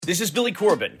This is Billy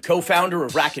Corbin, co-founder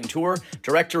of Rack and Tour,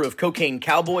 director of Cocaine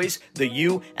Cowboys, The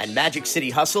U, and Magic City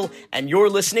Hustle, and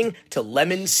you're listening to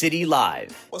Lemon City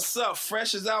Live. What's up?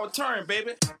 Fresh is our turn,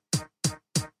 baby.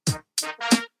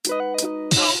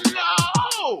 Oh,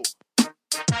 no!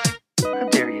 How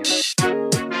dare you?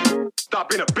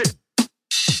 Stop being a bitch.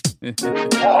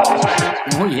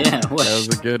 Oh yeah, what? That was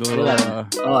a good little.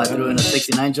 I threw in a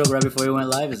 69 joke right before we went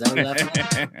live. Is that what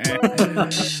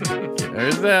happened?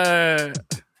 There's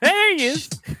there he is.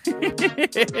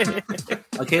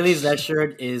 Achilles, that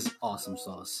shirt is awesome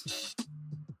sauce.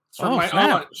 It's from my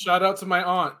aunt. Shout out to my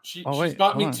aunt. She's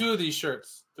bought me 2 of these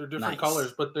shirts. They're different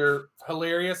colors, but they're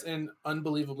hilarious and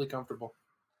unbelievably comfortable.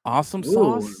 Awesome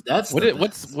sauce. That's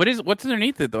what's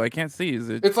underneath it though? I can't see. Is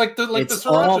it? It's like the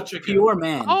sriracha chicken. Pure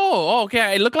man. Oh,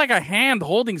 okay. It looked like a hand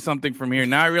holding something from here.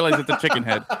 Now I realize it's a chicken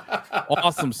head.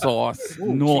 Awesome sauce.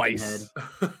 Ooh, nice.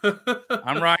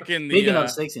 I'm rocking the Speaking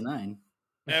of 69.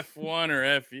 F1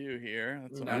 or FU here.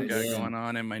 That's what I've got going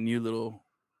on in my new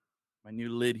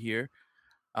lid here.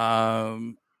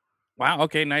 Wow.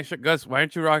 Okay. Nice shirt, Gus. Why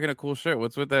aren't you rocking a cool shirt?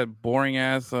 What's with that boring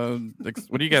ass? What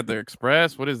do you got there?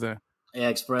 Express? What is that? Yeah,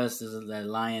 Express is that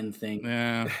lion thing.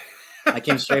 Yeah. I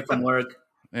came straight from work.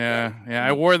 Yeah.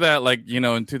 I wore that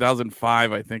in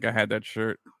 2005. I think I had that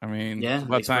shirt. I mean, it's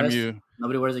about Express? time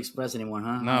nobody wears Express anymore,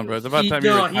 huh? No, bro. It's about time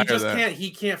you retire that.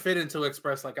 He can't fit into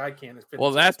Express like I can.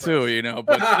 Well, that too,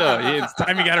 but still, it's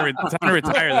time time to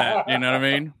retire that. You know what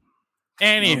I mean?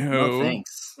 Anywho, no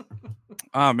thanks.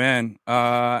 Oh man,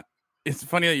 it's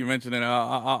funny that you mentioned it.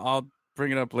 I'll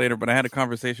bring it up later, but I had a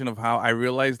conversation of how I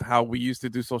realized how we used to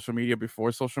do social media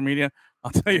before social media.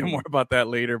 I'll tell you more about that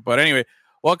later. But anyway,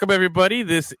 welcome everybody.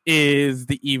 This is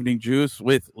the Evening Juice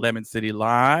with Lemon City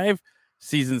Live.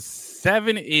 Season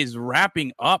 7 is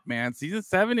wrapping up, man. Season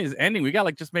 7 is ending. We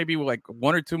got just maybe 1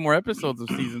 or 2 more episodes of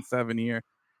season 7 here,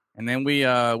 and then we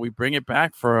bring it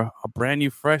back for a brand new,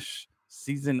 fresh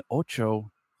season 8.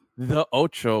 The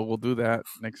Ocho. We'll do that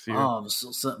next year. Oh,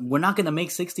 so we're not gonna make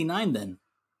 69 then.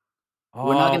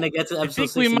 We're not going to get to episode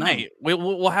 69. We might.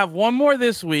 We'll have one more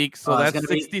this week, so that's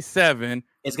 67.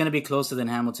 It's going to be closer than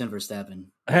Hamilton Verstappen.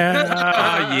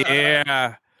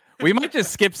 Yeah. We might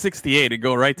just skip 68 and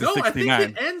go right to 69. I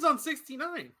think it ends on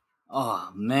 69.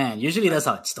 Oh, man. Usually that's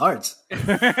how it starts.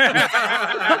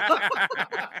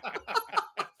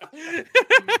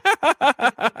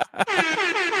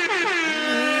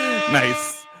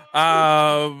 Nice.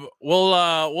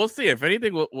 We'll see. If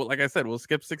anything, we'll like I said, we'll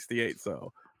skip 68,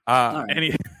 so...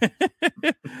 Right.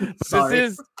 This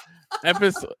is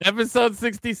episode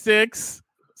 66,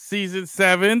 season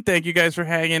 7. Thank you guys for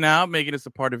hanging out, making us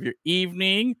a part of your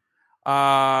evening.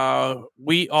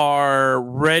 We are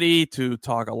ready to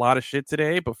talk a lot of shit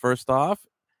today, but first off,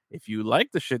 if you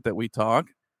like the shit that we talk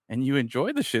and you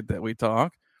enjoy the shit that we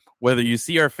talk, whether you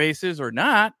see our faces or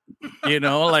not,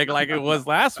 like it was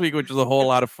last week, which was a whole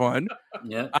lot of fun.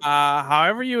 Yeah.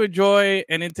 However you enjoy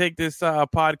and intake this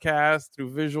podcast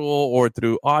through visual or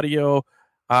through audio,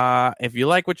 if you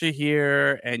like what you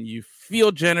hear and you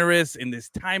feel generous in this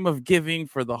time of giving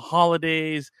for the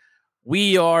holidays,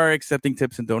 we are accepting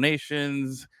tips and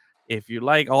donations. If you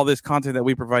like all this content that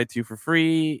we provide to you for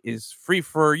free, is free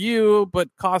for you, but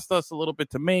cost us a little bit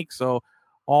to make. So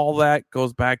all that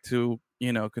goes back to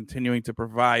continuing to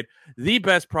provide the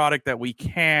best product that we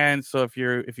can. So if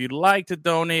you'd like to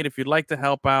donate, if you'd like to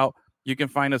help out, you can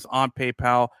find us on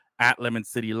PayPal at Lemon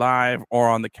City Live or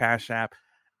on the Cash App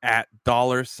at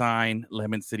 $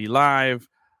 Lemon City Live.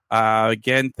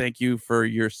 Again, thank you for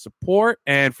your support.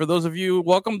 And for those of you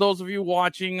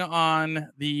watching on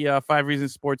the 5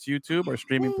 Reasons Sports YouTube, our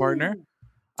streaming partner.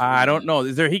 I don't know.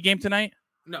 Is there a Heat game tonight?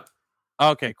 No.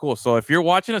 Okay, cool. So if you're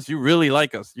watching us, you really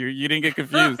like us. You didn't get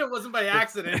confused. It wasn't by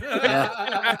accident.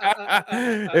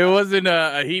 It wasn't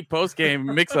a Heat post game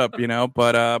mix up,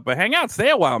 But hang out, stay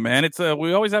a while, man.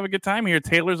 We always have a good time here.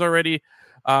 Taylor's already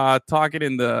talking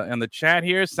in the chat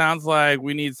here. Sounds like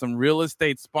we need some real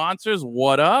estate sponsors.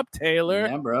 What up, Taylor?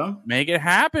 Yeah, bro. Make it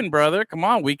happen, brother. Come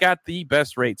on, we got the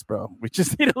best rates, bro. We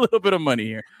just need a little bit of money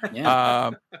here.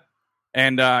 Yeah.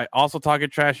 And also talking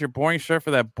trash, your boring shirt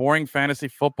for that boring fantasy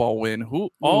football win.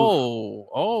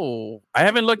 I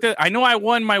haven't looked at. I know I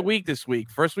won my week this week,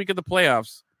 first week of the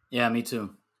playoffs. Yeah, me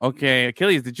too. Okay,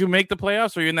 Achilles, did you make the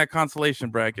playoffs or are you in that consolation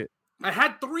bracket? I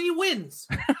had 3 wins.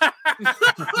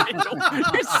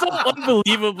 You're so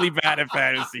unbelievably bad at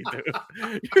fantasy, dude.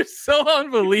 You're so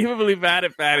unbelievably bad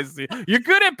at fantasy. You're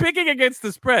good at picking against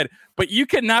the spread, but you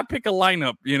cannot pick a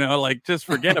lineup, just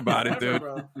forget about it, dude.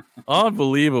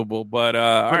 Unbelievable. But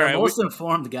all right. Most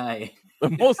informed guy.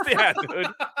 Yeah, dude.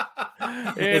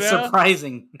 It's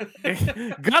surprising.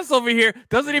 Gus over here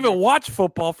doesn't even watch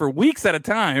football for weeks at a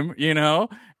time,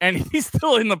 and he's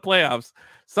still in the playoffs.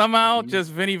 Somehow,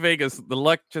 just Vinny Vegas, the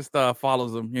luck just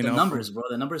follows him. The numbers, bro.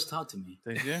 The numbers talk to me.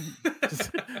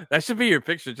 That should be your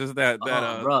picture. Just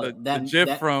the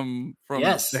GIF from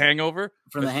The Hangover.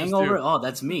 From The Hangover. Oh,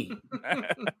 that's me.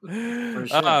 For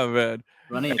sure. Oh man,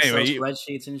 running Excel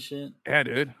spreadsheets and shit. Yeah,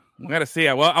 dude. We gotta see.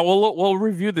 Well, we'll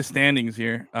review the standings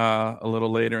here a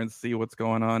little later and see what's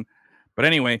going on. But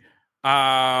anyway,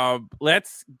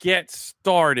 let's get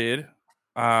started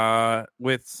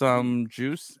with some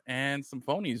juice and some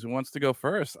phonies. Who wants to go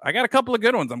first? I got a couple of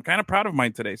good ones. I'm kind of proud of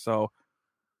mine today, so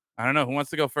I don't know who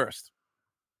wants to go first.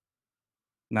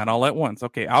 Not all at once.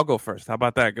 Okay, I'll go first. How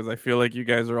about that? Because I feel like you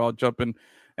guys are all jumping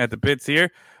at the bits here.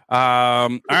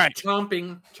 All right,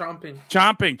 chomping.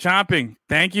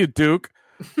 Thank you, Duke.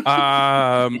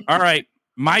 All right,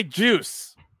 my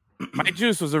juice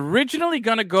was originally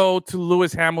gonna go to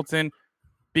Lewis Hamilton,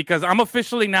 because I'm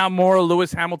officially now more a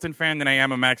Lewis Hamilton fan than I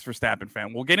am a Max Verstappen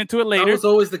fan. We'll get into it later. That was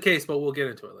always the case, but we'll get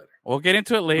into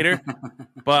it later.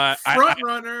 But front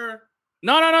runner.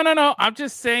 No. I'm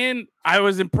just saying I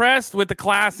was impressed with the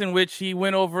class in which he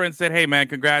went over and said, "Hey, man,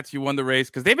 congrats, you won the race,"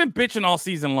 because they've been bitching all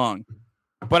season long.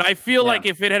 But I feel like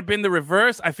if it had been the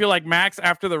reverse, I feel like Max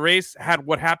after the race had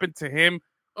what happened to him.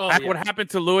 What happened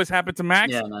to Lewis happened to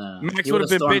Max. Yeah, no. Max would have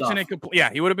been bitching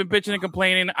and he would have been bitching and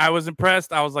complaining. I was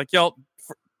impressed. I was like, yo,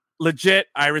 legit,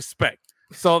 I respect.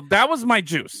 So that was my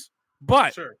juice.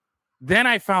 But then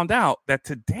I found out that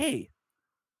today,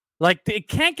 it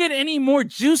can't get any more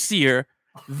juicier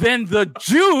than the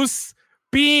juice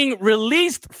being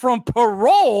released from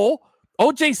parole.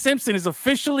 O.J. Simpson has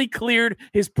officially cleared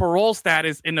his parole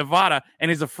status in Nevada and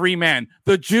is a free man.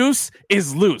 The juice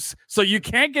is loose. So you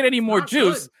can't get any more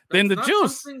juice than the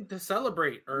juice. Something to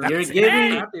celebrate or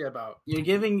happy about. You're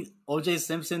giving O.J.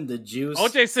 Simpson the juice.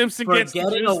 O.J. Simpson for gets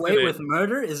getting away with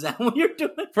murder? Is that what you're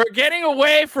doing? For getting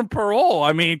away from parole.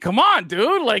 I mean, come on,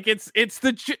 dude. It's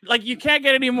the you can't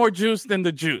get any more juice than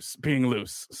the juice being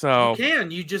loose. So you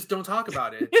can. You just don't talk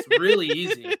about it. It's really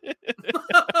easy.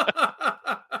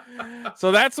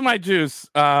 So that's my juice.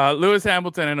 Lewis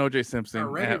Hamilton and O.J. Simpson.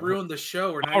 Already ruined the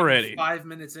show. We're not even 5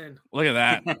 minutes in. Look at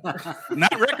that.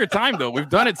 Not record time, though. We've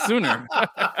done it sooner.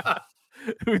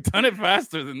 We've done it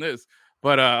faster than this.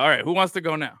 But all right, who wants to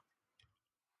go now?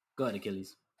 Go ahead,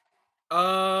 Achilles.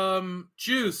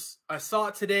 Juice. I saw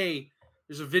it today.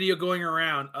 There's a video going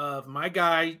around of my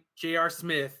guy, J.R.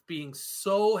 Smith, being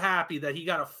so happy that he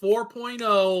got a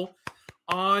 4.0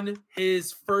 on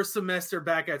his first semester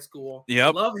back at school. Yep.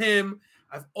 I love him.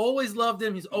 I've always loved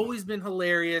him. He's always been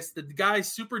hilarious. The guy's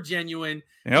super genuine.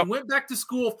 Yep. He went back to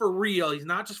school for real. He's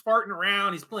not just farting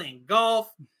around. He's playing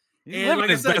golf. He's living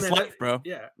his best life, bro.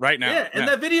 Yeah. Right now. Yeah. And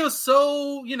that video is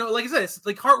so, like I said, it's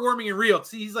heartwarming and real.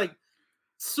 See, he's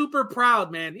super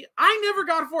proud, man. I never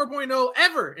got a 4.0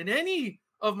 ever in any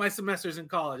of my semesters in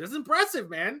college. That's impressive,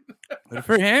 man. Good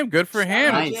for him. Good for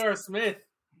him. Nice. J.R. Smith.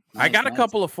 I got a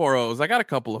couple of 4.0s. A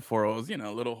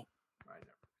little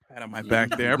pat on my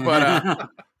back there, but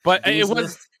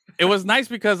it was nice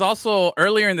because also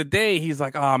earlier in the day he's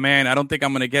like, "Oh man, I don't think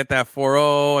I'm gonna get that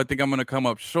 4.0. I think I'm gonna come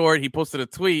up short." He posted a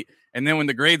tweet, and then when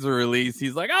the grades were released,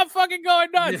 he's like, "I'm fucking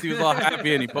going nuts." He was all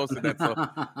happy and he posted that. So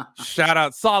shout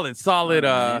out, solid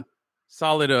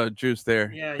juice there.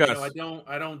 Yeah,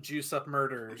 I don't juice up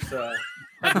murders.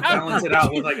 I balance it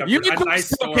out with a nice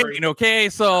story. Okay,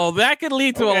 so that could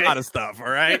lead to a lot of stuff. All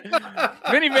right,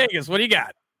 Vinny Vegas, what do you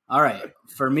got? All right,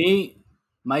 for me,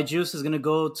 my juice is gonna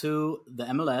go to the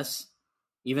MLS,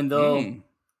 even though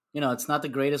it's not the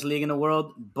greatest league in the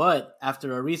world. But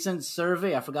after a recent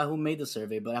survey, I forgot who made the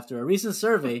survey, but after a recent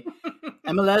survey,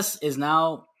 MLS is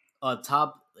now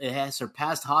top. It has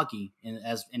surpassed hockey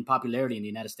in popularity in the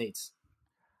United States.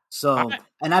 So,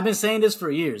 and I've been saying this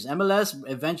for years. MLS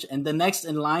eventually, and the next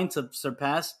in line to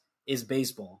surpass is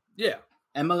baseball. Yeah,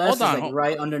 MLS is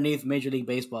right underneath Major League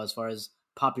Baseball as far as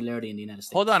popularity in the United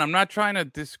States. Hold on, I'm not trying to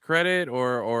discredit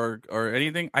or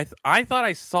anything. I thought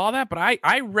I saw that, but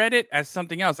I read it as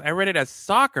something else. I read it as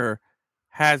soccer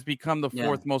has become the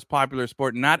fourth most popular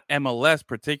sport, not MLS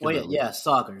particularly. Well, yeah,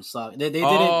 soccer. They did it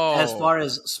as far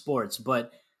as sports,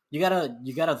 but you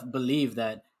gotta believe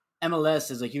that MLS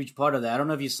is a huge part of that. I don't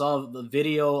know if you saw the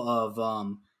video of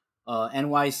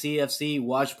NYCFC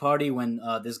watch party when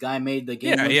this guy made the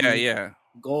game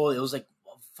goal. It was like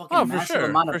a fucking massive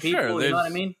amount of people. You know what I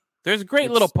mean? There's great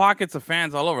little pockets of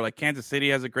fans all over. Like Kansas City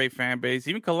has a great fan base.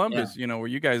 Even Columbus, where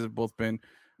you guys have both been.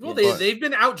 Well, they've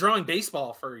been outdrawing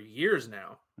baseball for years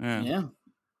now. Yeah.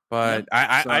 But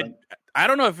I I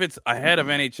don't know if it's ahead of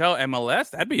NHL,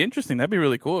 MLS. That'd be interesting. That'd be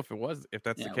really cool if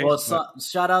that's the case. Well,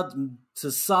 shout out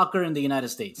to soccer in the United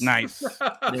States. Nice,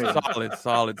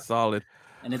 solid.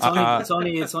 And it's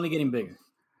only getting bigger.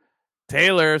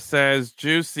 Taylor says,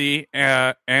 "Juicy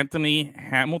Anthony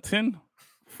Hamilton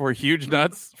for huge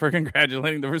nuts for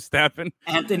congratulating the Verstappen."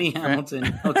 Anthony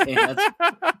Hamilton. Okay,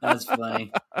 that's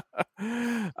funny.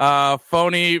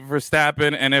 Phony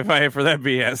Verstappen and FIA for that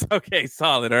BS. Okay,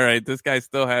 solid. All right, this guy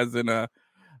still hasn't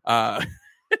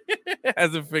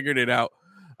hasn't figured it out.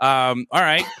 All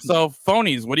right, so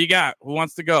phonies. What do you got? Who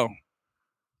wants to go?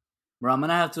 Bro, I'm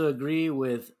gonna have to agree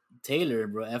with Taylor,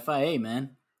 bro. FIA,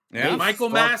 man. Yeah, Michael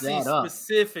Massey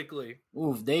specifically.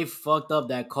 Oof, they fucked up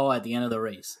that call at the end of the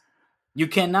race. You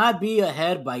cannot be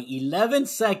ahead by 11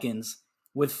 seconds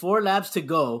with 4 laps to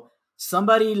go.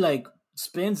 Somebody like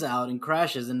spins out and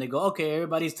crashes, and they go, "Okay,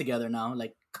 everybody's together now."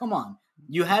 Like, come on,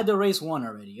 you had the race won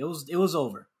already. It was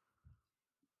over.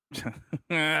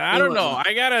 I don't know.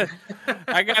 I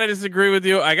gotta disagree with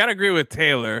you. I gotta agree with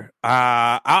Taylor.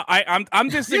 I'm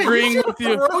disagreeing you with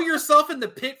you. Throw yourself in the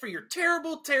pit for your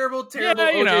terrible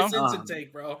OJ Simpson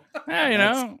take, bro. Yeah, you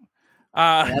know.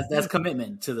 That's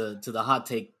commitment to the hot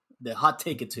take. The hot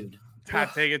take-itude.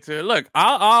 Hot take-itude. Look,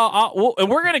 and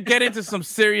we're gonna get into some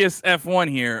serious F1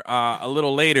 here a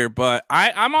little later, but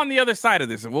I'm on the other side of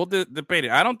this, and we'll debate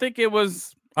it. I don't think it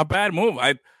was a bad move.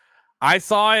 I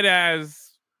saw it as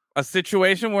a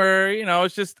situation where, you know,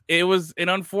 it was an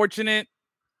unfortunate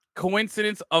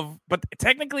coincidence but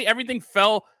technically everything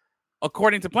fell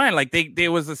according to plan. Like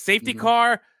there was a safety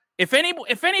car. If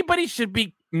anybody should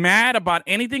be mad about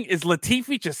anything, is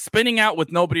Latifi just spinning out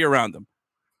with nobody around him.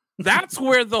 That's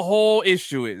where the whole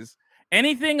issue is.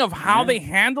 Anything of how they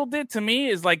handled it, to me,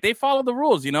 is like they followed the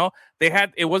rules. You know,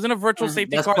 it wasn't a virtual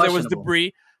safety car. There was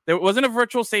debris. There wasn't a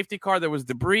virtual safety car. There was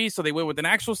debris. So they went with an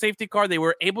actual safety car. They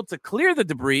were able to clear the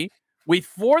debris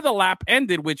before the lap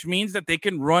ended, which means that they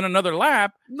can run another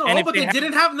lap. No, but they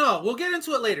didn't have. No, we'll get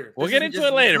into it later. We'll get into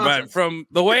it later. But from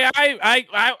the way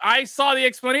I saw the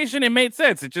explanation, it made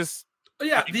sense. It just.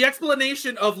 Yeah, the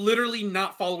explanation of literally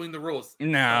not following the rules.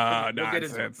 No,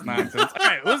 nonsense. All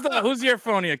right, who's your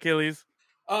phony, Achilles?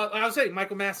 I would say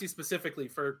Michael Massey specifically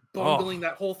for bungling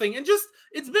that whole thing, and just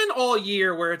it's been all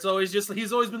year where it's always just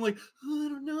he's always been like, I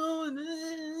don't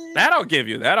know. That I'll give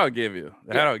you.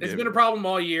 It's been a problem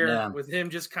all year with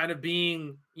him just kind of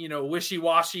being, you know,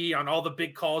 wishy-washy on all the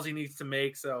big calls he needs to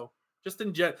make. So just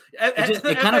in general,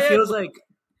 it kind of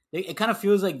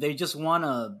feels like they just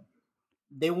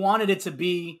They wanted it to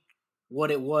be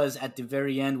what it was at the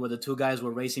very end, where the two guys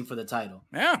were racing for the title.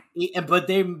 Yeah, but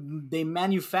they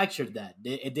manufactured that.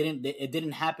 It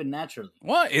didn't happen naturally.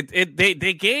 Well,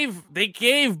 they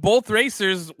gave both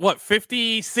racers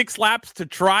 56 laps to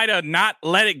try to not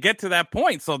let it get to that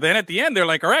point. So then at the end, they're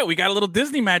like, "All right, we got a little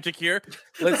Disney magic here.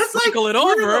 Let's cycle it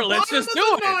over. Let's just do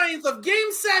it." Lines of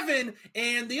Game 7,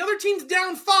 and the other team's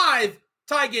down 5.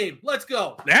 Tie game. Let's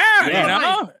go. Yeah, you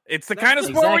know, it's the kind of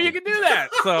sport where you can do that.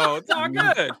 So it's all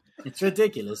good. It's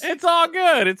ridiculous. It's all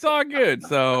good.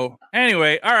 So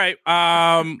anyway, all right.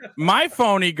 My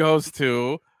phony goes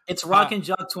to. It's Rock and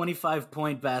Jock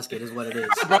 25-point basket is what it is.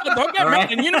 Bro, don't get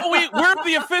mad. And you know, we're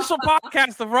the official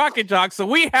podcast of Rock and Jock, so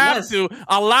we have to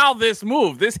allow this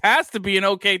move. This has to be an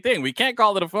okay thing. We can't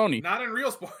call it a phony. Not in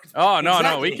real sports. Oh,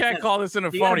 no. We can't call this in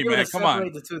a phony, man. Come on.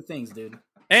 Separate the two things, dude.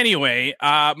 Anyway,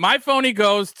 my phony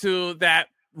goes to that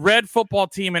red football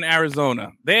team in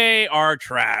Arizona. They are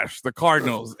trash. The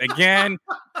Cardinals. Again,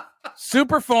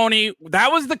 super phony.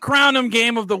 That was the crown 'em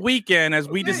game of the weekend, as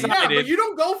we decided. Yeah, but you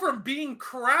don't go from being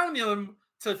crown 'em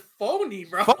to phony,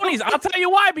 bro. Phonies. I'll tell you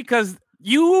why. Because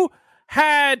you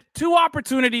had 2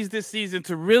 opportunities this season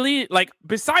to really,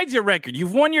 besides your record,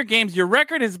 you've won your games. Your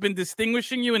record has been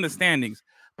distinguishing you in the standings.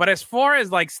 But as far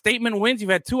as statement wins, you've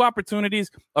had 2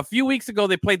 opportunities. A few weeks ago,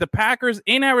 they played the Packers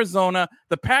in Arizona.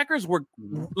 The Packers were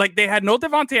they had no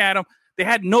Devontae Adams. They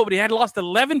had nobody. They had lost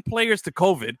 11 players to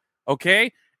COVID.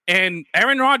 Okay. And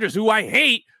Aaron Rodgers, who I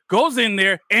hate, goes in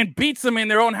there and beats them in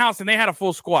their own house. And they had a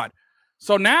full squad.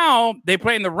 So now they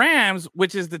play in the Rams,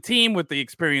 which is the team with the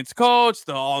experienced coach,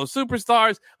 all the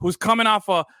superstars, who's coming off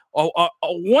a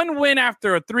 1 win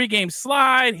after a 3-game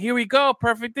slide. Here we go.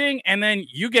 Perfect thing. And then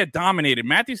you get dominated.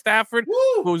 Matthew Stafford,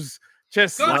 who's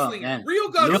just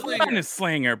real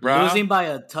gunslinger, bro. Losing by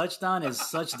a touchdown is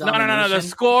such domination. No. The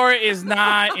score is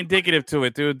not indicative to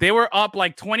it, dude. They were up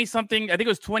 20-something. I think it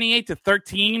was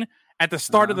 28-13 at the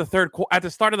start of the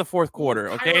fourth quarter.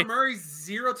 Okay, Kyler Murray's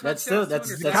 0 touchdowns. That's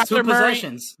Kyler two Murray,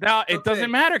 possessions. No, it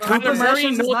doesn't matter. Two Kyler Murray,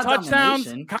 possessions is no not touchdowns.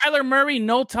 domination. Kyler Murray,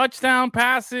 no touchdown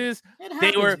passes. It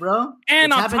happens, bro.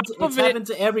 And it's on top of it's it, happened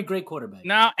to every great quarterback.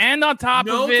 now and on top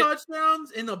No of it,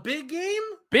 touchdowns in a big game.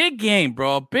 big game,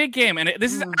 bro, big game, and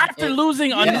this is after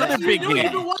losing another big You've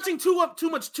game. been watching too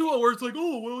much Tua, where it's like,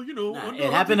 oh well,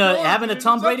 It happened to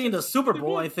Tom Brady in the Super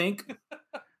Bowl, I think.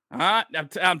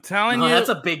 I'm telling you, That's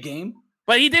a big game.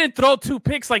 but he didn't throw 2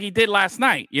 picks like he did last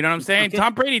night. You know what I'm saying? Okay.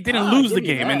 Tom Brady didn't lose the give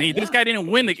you game, that, and this guy didn't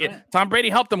win the game. right. Tom Brady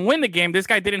helped him win the game. This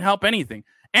guy didn't help anything.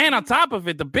 And on top of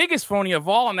it, the biggest phony of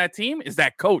all on that team is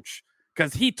that coach,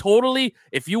 because he totally,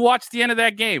 if you watch the end of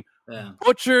that game,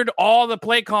 butchered all the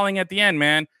play calling at the end,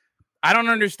 man. I don't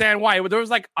understand why. There was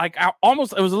like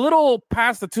almost, it was a little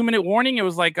past the 2-minute warning. It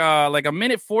was like a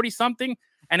minute 40 something,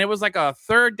 and it was like a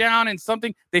 3rd down and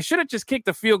something. They should have just kicked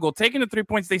the field goal, taken the 3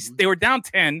 points. They were down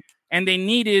 10, and they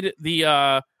needed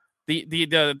it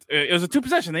was a 2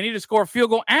 possession. They needed to score a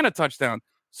field goal and a touchdown.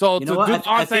 So to do the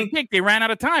onside kick, they ran out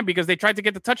of time because they tried to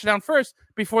get the touchdown first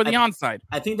before the onside.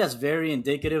 I think that's very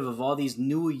indicative of all these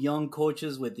new young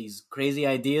coaches with these crazy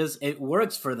ideas. It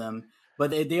works for them,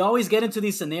 but they always get into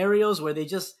these scenarios where they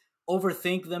just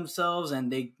overthink themselves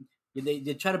and they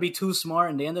try to be too smart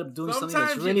and they end up doing something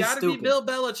that's really Sometimes you stupid. gotta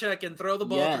be Bill Belichick and throw the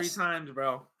ball Yes. 3 times,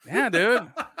 bro. Yeah, dude.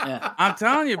 Yeah. I'm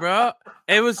telling you, bro.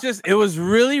 It was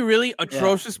really, really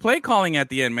atrocious play calling at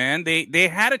the end, man. They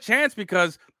had a chance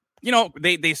because,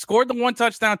 they scored the 1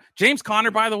 touchdown. James Conner,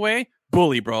 by the way,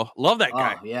 bully, bro. Love that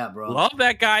guy. Oh, yeah, bro. Love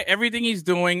that guy. Everything he's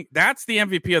doing. That's the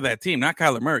MVP of that team, not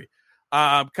Kyler Murray.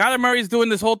 Kyler Murray's doing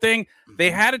this whole thing.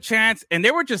 They had a chance, and they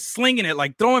were just slinging it,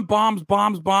 like throwing bombs.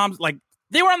 Like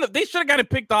they should have got it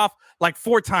picked off like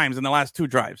 4 times in the last 2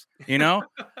 drives,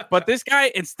 But this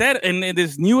guy instead, in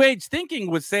this new age thinking,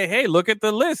 would say, "Hey, look at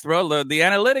the list, bro. The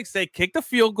analytics say kick the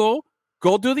field goal,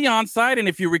 go do the onside, and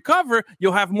if you recover,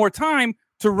 you'll have more time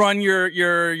to run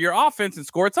your offense and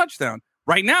score a touchdown.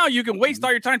 Right now, you can waste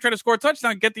all your time trying to score a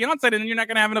touchdown, get the onside, and then you're not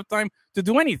going to have enough time to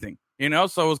do anything,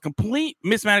 So it was complete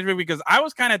mismanagement because I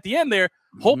was kind of at the end there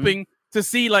hoping to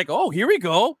see like, oh, here we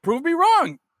go. Prove me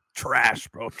wrong. Trash,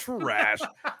 bro. Trash.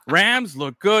 Rams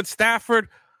look good. Stafford.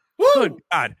 Good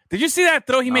God. Did you see that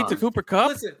throw he made to Cooper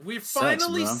Kupp? Listen, we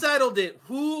finally settled it.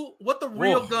 What the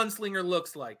real gunslinger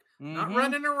looks like. Not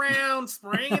running around,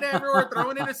 spraying it everywhere,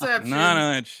 throwing interceptions. None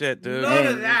of that shit, dude. None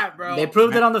of that, bro. They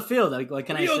proved it on the field. What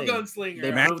can I say? Real gunslinger.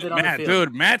 They proved it on the field.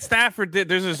 Dude, Matt Stafford did.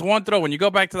 There's this one throw when you go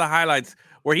back to the highlights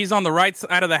where he's on the right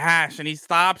side of the hash and he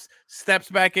stops, steps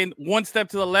back in, 1 step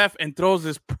to the left, and throws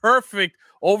this perfect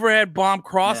overhead bomb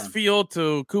cross field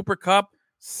to Cooper Kupp.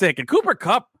 Sick. And Cooper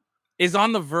Kupp is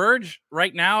on the verge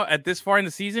right now at this far in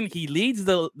the season. He leads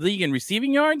the league in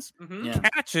receiving yards,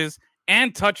 catches,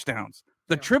 and touchdowns.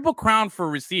 The triple crown for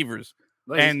receivers.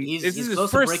 But and this is his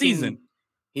first season.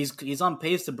 He's on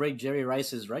pace to break Jerry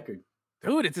Rice's record.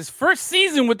 Dude, it's his first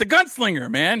season with the gunslinger,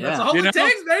 man. Yeah. That's all it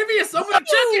takes, baby. It's someone to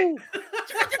check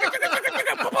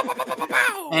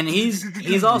it. And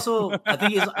he's also I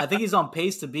think he's on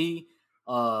pace to be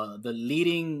the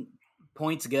leading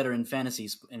point getter in fantasy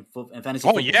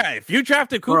football. Yeah, if you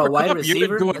drafted Cooper Kupp,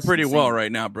 you're doing pretty well right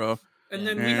now, bro. And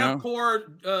then we have poor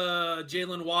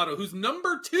Jalen Waddle, who's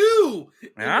number 2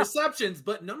 in receptions,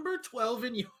 but number 12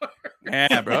 in yards.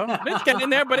 Yeah, bro. It's getting in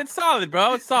there, but it's solid,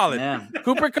 bro. It's solid. Yeah.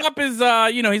 Cooper Kupp is,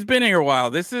 he's been here a while.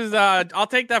 This is, I'll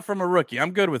take that from a rookie.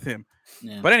 I'm good with him.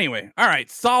 Yeah. But anyway, all right,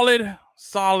 solid.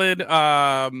 Juice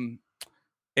and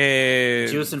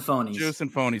phonies. Juice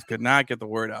and phonies could not get the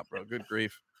word out, bro. Good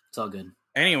grief. It's all good.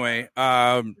 Anyway,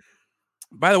 by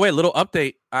the way, little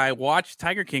update. I watched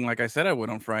Tiger King like I said I would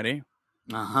on Friday.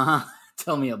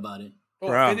 Tell me about it.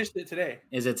 I finished it today.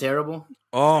 Is it terrible?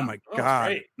 Oh my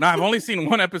God. No, I've only seen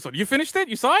 1 episode. You finished it?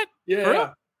 You saw it?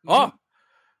 Yeah. Oh,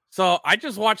 so I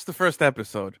just watched the first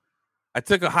episode. I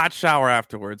took a hot shower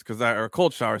afterwards or a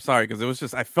cold shower. Sorry. Cause it was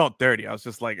just, I felt dirty. I was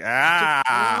just like,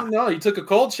 No, you took a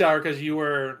cold shower cause you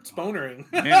were sponering.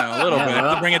 A little bit.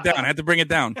 I had to bring it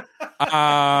down.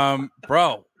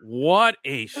 Bro, what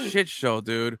a shit show,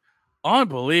 dude.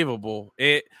 Unbelievable.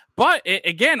 But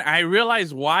again, I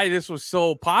realized why this was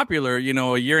so popular, a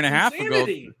year and a half ago.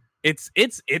 It's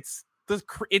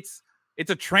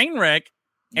a train wreck,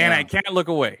 and I can't look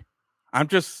away. I'm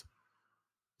just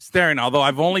staring. Although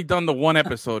I've only done the 1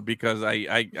 episode because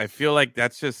I feel like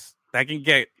that can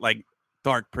get like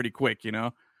dark pretty quick, So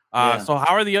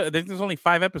how are there's only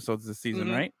 5 episodes this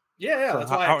season, right? Yeah, so that's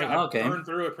why I burned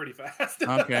through it pretty fast.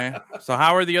 Okay. So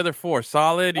how are the other 4?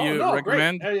 Solid?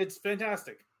 Recommend? Great. It's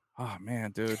fantastic. Oh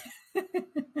man, dude. I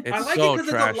like it because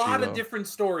it's a lot of different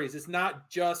stories. It's not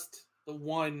just the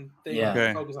one thing Yeah.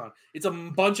 to focus on. It's a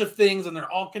bunch of things, and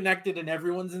they're all connected, and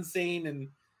everyone's insane, and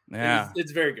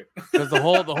it's very good. Because the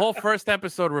whole first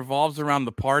episode revolves around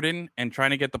the pardon and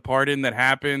trying to get the pardon that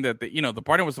happened at the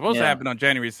pardon was supposed to happen on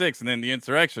January 6th, and then the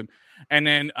insurrection, and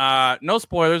then no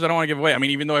spoilers. I don't want to give away. I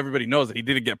mean, even though everybody knows that he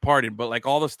didn't get pardoned, but like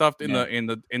all the stuff in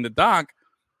the doc,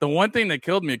 the one thing that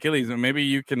killed me, Achilles, and maybe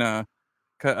you can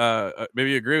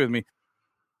maybe you agree with me.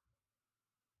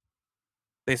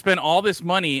 They spend all this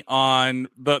money on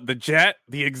the jet,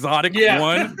 the exotic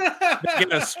one. They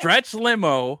get a stretch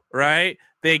limo, right?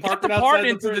 They get the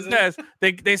pardon to the test.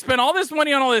 They spend all this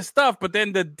money on all this stuff, but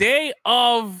then the day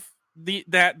of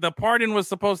the pardon was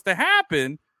supposed to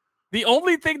happen, the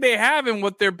only thing they have and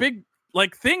what their big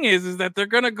thing is that they're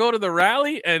gonna go to the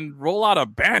rally and roll out a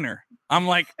banner. I'm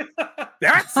like,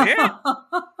 that's it?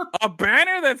 A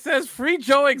banner that says "Free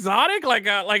Joe Exotic"?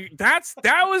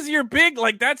 That was your big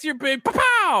that's your big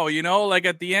pow,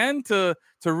 at the end to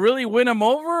really win him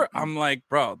over. I'm like,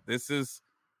 bro, this is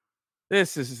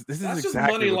that's exactly just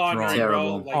money laundering,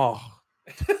 bro.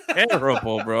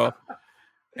 Terrible, bro.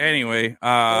 Anyway,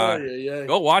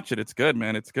 go watch it. It's good,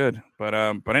 man. It's good. But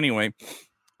anyway,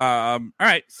 all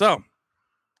right. So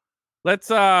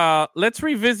let's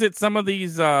revisit some of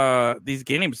these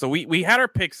games. So we had our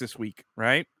picks this week,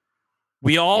 right?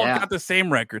 We all got the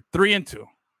same record, 3-2.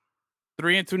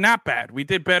 3-2, not bad. We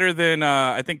did better than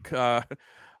I think. God,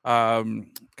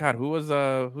 who's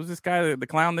this guy? The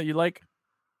clown that you like?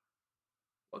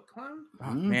 What clown?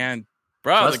 Oh, man,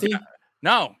 bro.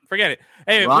 No, forget it.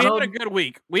 Hey, Ronald?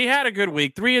 We had a good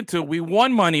week. 3-2. We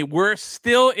won money. We're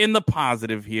still in the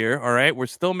positive here. All right. We're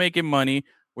still making money.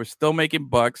 We're still making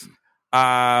bucks.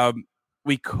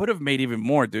 We could have made even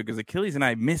more, dude, because Achilles and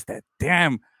I missed that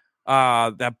damn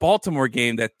that Baltimore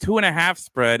game. That 2.5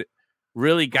 spread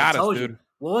really got us, dude.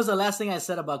 What was the last thing I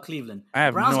said about Cleveland? I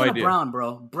have Browns no gonna idea. Brown,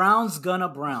 bro. Browns gonna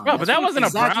Brown. Bro, but that wasn't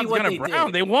exactly a Browns gonna Brown.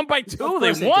 Did. They won by 2.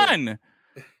 They won.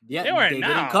 Yeah, they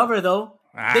didn't cover though.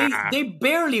 They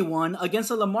barely won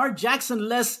against a Lamar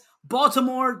Jackson-less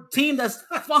Baltimore team that's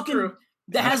fucking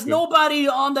that has nobody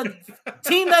on the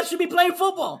team that should be playing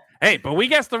football. Hey, but we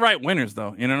guessed the right winners,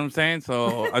 though. You know what I'm saying?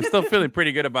 So I'm still feeling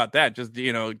pretty good about that. Just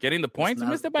getting the points. We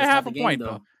missed it by half a point,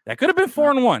 though. That could have been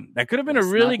 4-1. That could have been a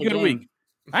really good week.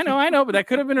 I know, but that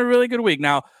could have been a really good week.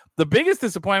 Now, the biggest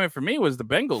disappointment for me was the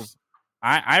Bengals.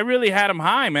 I really had them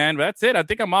high, man. But that's it. I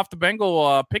think I'm off the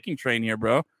Bengal picking train here,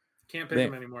 bro. Can't pick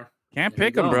them anymore. Can't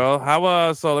pick them, bro.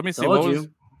 How? So let me see. What do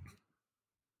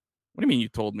you mean you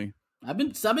told me? I've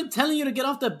been telling you to get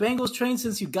off the Bengals train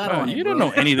since you got on it. You don't know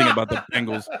anything about the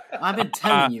Bengals. I've been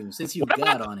telling you since you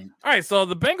got on it. All right, so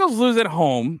the Bengals lose at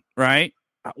home, right?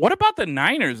 What about the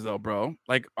Niners, though, bro?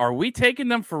 Like, are we taking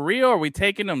them for real? Are we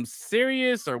taking them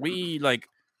serious? Are we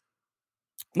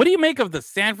what do you make of the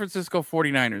San Francisco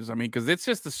 49ers? I mean, because it's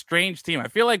just a strange team. I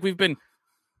feel like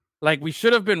we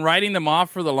should have been writing them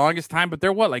off for the longest time, but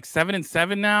they're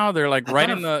 7-7 now. They're I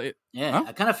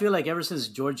kind of feel like ever since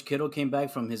George Kittle came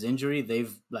back from his injury,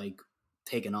 they've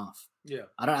taken off. Yeah,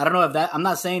 I don't know if that. I'm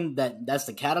not saying that that's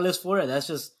the catalyst for it. That's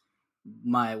just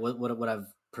what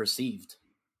I've perceived.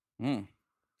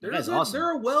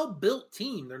 They're a well-built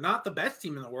team. They're not the best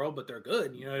team in the world, but they're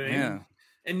good. You know what I mean? Yeah.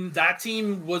 And that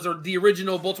team was the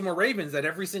original Baltimore Ravens that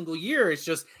every single year it's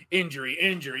just injury.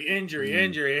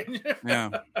 Yeah.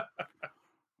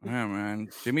 Yeah, man.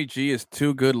 Jimmy G is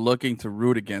too good looking to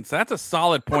root against. That's a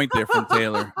solid point there from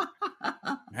Taylor.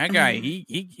 That guy,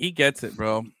 he gets it,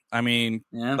 bro. I mean,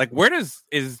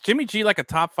 is Jimmy G a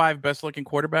top 5 best looking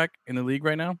quarterback in the league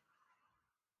right now?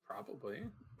 Probably.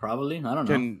 I don't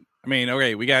know.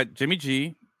 Okay, we got Jimmy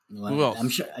G. Well, who else? I'm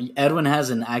sure Edwin has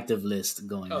an active list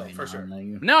going right for now. sure.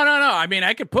 No. I mean,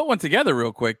 I could put one together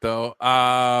real quick, though.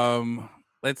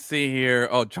 Let's see here.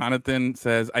 Oh, Jonathan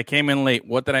says, I came in late.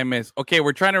 What did I miss? Okay,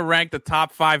 we're trying to rank the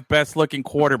top 5 best-looking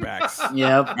quarterbacks.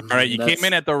 Yep. All right, you came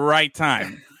in at the right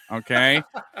time. Okay?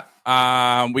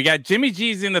 We got Jimmy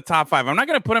G's in the top 5. I'm not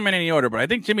going to put him in any order, but I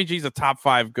think Jimmy G's a top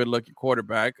 5 good-looking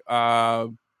quarterback.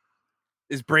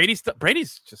 Is Brady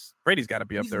Brady's got to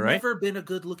be up there, right? He's never been a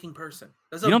good-looking person.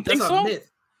 You don't think so? Myth.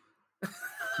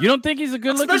 You don't think he's a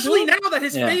good-looking Especially dude? now that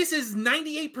his face is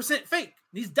 98% fake.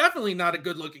 He's definitely not a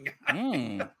good-looking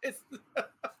guy.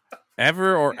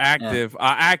 Ever or active?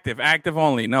 Active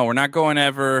only. No, we're not going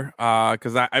ever.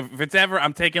 Because if it's ever,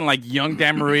 I'm taking young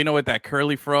Dan Marino with that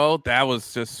curly fro. That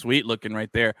was just sweet looking right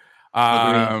there.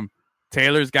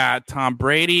 Taylor's got Tom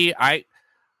Brady.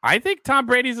 I think Tom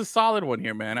Brady's a solid one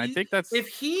here, man. I think that's... If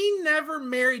he never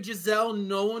married Giselle,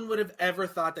 no one would have ever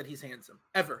thought that he's handsome.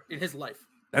 Ever in his life.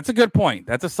 That's a good point.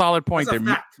 That's a solid point That's a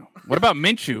there. fact. What about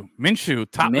Minshew? Minshew,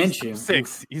 top Minshew.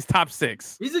 6. He's top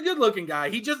 6. He's a good looking guy.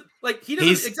 He just he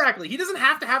doesn't he doesn't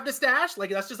have to have the stash. Like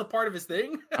that's just a part of his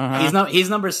thing. Uh-huh. He's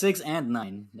number 6 and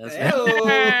 9. That's Hey,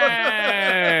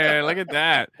 look at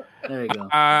that. There you go.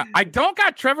 I don't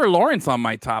got Trevor Lawrence on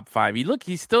my top 5.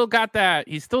 He's still got that.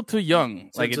 He's still too young.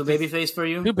 So too babyface for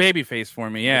you? Too babyface for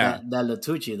me, yeah. That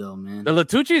Latucci though, man. The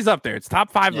Latucci's up there. It's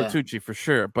top 5 Yeah. Latucci for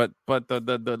sure. But the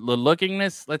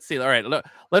lookingness, let's see. All right,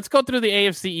 let's go through the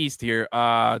AFC East here.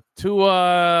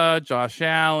 Tua, Josh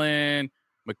Allen,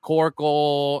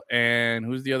 McCorkle, and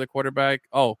who's the other quarterback?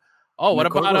 Oh, what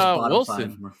McCorkle's about bottom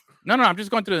Wilson? 5. No, I'm just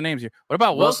going through the names here. What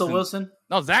about Russell Wilson? Wilson?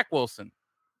 No, Zach Wilson.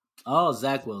 Oh,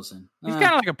 Zach Wilson. He's kind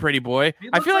of like a pretty boy. He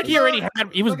I looks feel like like he already a-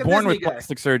 he was like a born with Disney guy.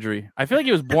 plastic surgery. I feel like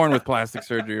he was born with plastic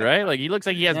surgery, right? Like he looks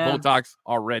like he has Yeah. Botox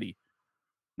already.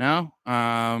 No?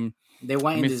 They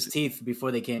whitened me his teeth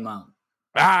before they came out.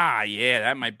 Yeah,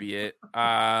 that might be it.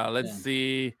 Let's Yeah.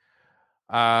 see.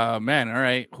 Man, all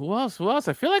right. Who else?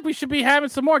 I feel like we should be having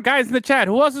some more guys in the chat.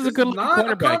 Who else is a This good is looking not a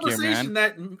quarterback here, conversation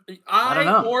man? that I don't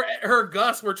know. or her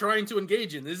Gus were trying to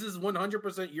engage in. This is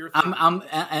 100% your thing.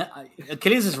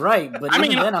 Achilles is right, but I even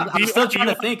mean, then, I'm you- still trying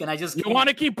you- to think, and I just You can't. want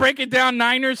to keep breaking down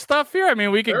Niners stuff here? I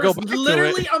mean, we could There's go back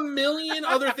literally to it. a million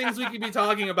other things we could be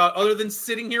talking about other than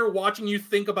sitting here watching you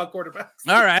think about quarterbacks.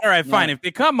 All right, fine. Yeah. If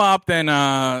they come up, then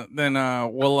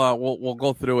we'll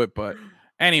go through it. But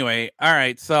anyway, all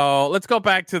right. So let's go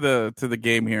back to the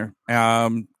game here.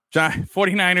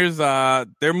 49ers,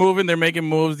 they're moving, they're making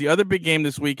moves. The other big game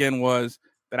this weekend was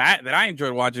that I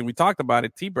enjoyed watching. We talked about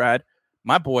it. Brad,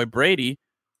 my boy Brady,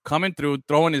 coming through,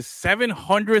 throwing his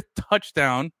 700th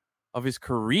touchdown of his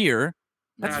career.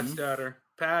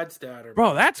 Pad statter.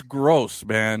 Bro, that's gross,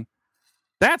 man.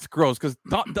 That's gross because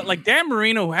like Dan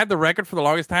Marino, who had the record for the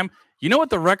longest time, you know what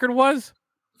the record was?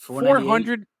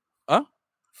 400.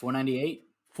 498.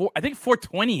 I think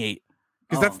 428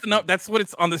 because that's what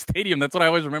it's on the stadium. That's what I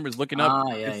always remember is looking up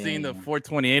and seeing the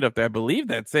 428 up there. I believe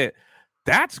that's it.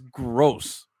 That's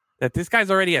gross that this guy's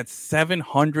already at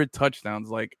 700 touchdowns.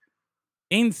 Like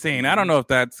insane. I don't know if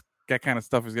that kind of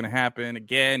stuff is going to happen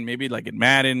again. Maybe like in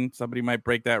Madden, somebody might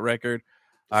break that record.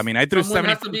 I mean, I threw Someone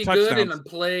 70 has to be touchdowns. good and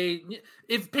play.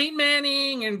 If Peyton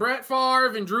Manning and Brett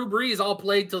Favre and Drew Brees all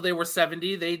played till they were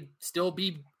 70, they'd still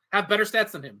have better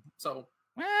stats than him. So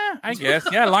I guess.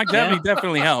 Yeah, longevity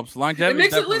definitely helps. it Longevity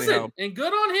makes it definitely helps. and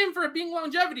good on him for being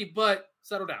longevity, but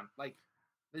settle down. Like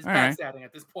this All bad right. statting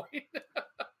at this point.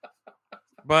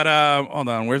 But hold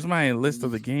on. Where's my list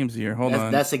of the games here? Hold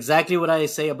on. That's exactly what I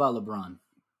say about LeBron.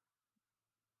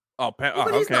 But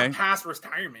he's okay. not past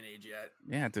retirement age yet.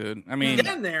 Yeah, dude. I He's mean,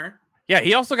 getting there. yeah,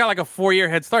 he also got like a 4-year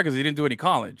head start because he didn't do any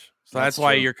college. So that's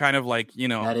why true. you're kind of like,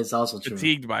 That is also true.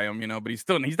 fatigued by him, but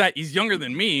he's younger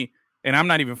than me and I'm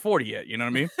not even 40 yet. You know what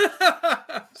I mean?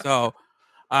 So,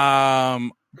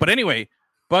 but anyway,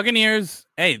 Buccaneers,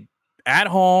 hey, at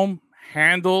home,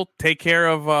 take care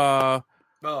of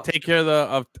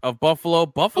Buffalo.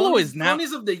 Buffalo is now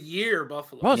Ponies of the year,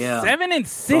 Buffalo. bro, Yeah.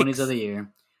 7-6. Ponies of the year.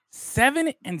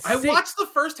 7-6. I watched the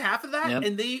first half of that, Yep.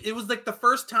 and it was like the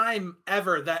first time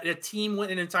ever that a team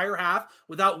went an entire half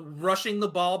without rushing the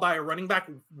ball by a running back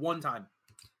one time.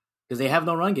 Because they have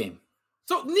no run game.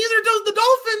 So neither does the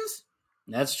Dolphins,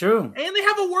 That's true. and they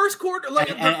have a worse quarter.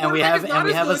 Like And we have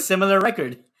a similar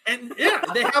record. and yeah,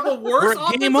 they have a worse We're a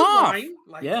offensive game off. line.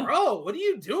 Like, Yeah. bro, what are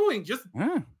you doing? Just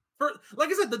Yeah. for like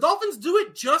I said, the Dolphins do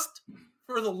it just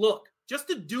for the look, just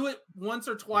to do it once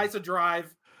or twice a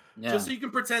drive. Yeah. Just so you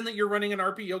can pretend that you're running an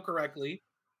RPO correctly.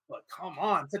 But come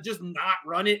on, to just not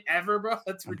run it ever, bro.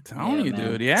 That's I'm ridiculous. telling you,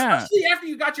 man. dude. Yeah. Especially after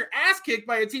you got your ass kicked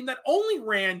by a team that only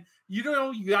ran. You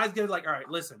guys get like, all right,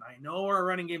 listen, I know our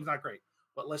running game's not great,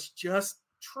 but let's just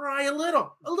try a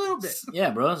little bit.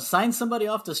 Yeah, bro. Sign somebody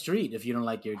off the street if you don't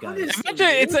like your guys. Eventually,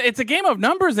 it's a game of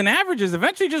numbers and averages.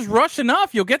 Eventually, just rush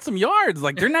enough, you'll get some yards.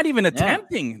 Like they're not even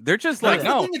attempting. They're just like, That's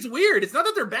the no. thing that's weird. It's not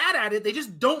that they're bad at it; they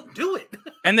just don't do it.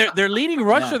 And their leading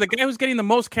rusher, Yeah. the guy who's getting the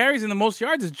most carries and the most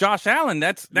yards, is Josh Allen.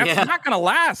 That's Yeah. not gonna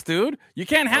last, dude. You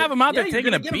can't have him out there you're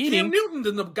taking a gonna get Cam beating. Newton,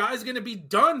 then the guy's going to be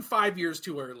done 5 years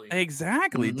too early.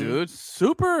 Exactly, Mhm. dude.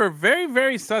 Super, very,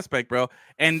 very suspect, bro.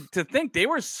 And to think they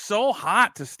were so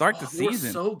hot to start the They were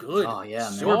season. so good. Oh, yeah,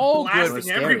 man. They were So good. They were blasting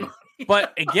scary. everybody.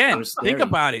 But They again, were think scary.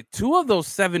 about it. 2 of those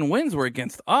 7 wins were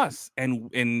against us,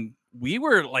 and we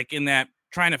were like in that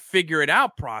trying to figure it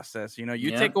out process. You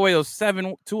Yeah. take away those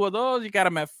 2 of those, you got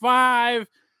them at 5.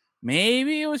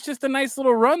 maybe it was just a nice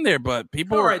little run there, but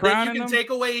people were then crowning you can them. take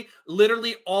away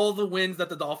literally all the wins that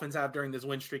the Dolphins have during this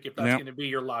win streak if that's Yep. going to be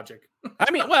your logic. I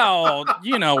mean, well,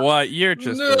 you know what? You're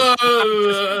just what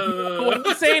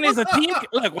I'm saying is a team.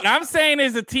 Look, what I'm saying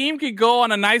is a team could go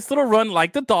on a nice little run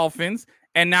like the Dolphins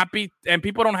and not be, and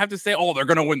people don't have to say, "Oh, they're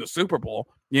going to win the Super Bowl,"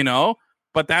 you know.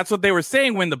 But that's what they were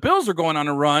saying when the Bills were going on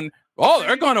a run. Oh,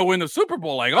 they're going to win the Super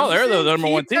Bowl. Like, oh, they're the number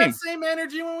one team. That same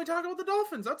energy when we talk about the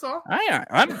Dolphins. That's all.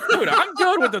 I'm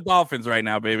good with the Dolphins right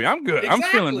now, baby. I'm good. Exactly.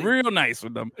 I'm feeling real nice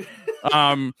with them.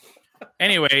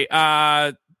 Anyway,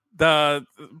 the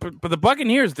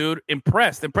Buccaneers, dude,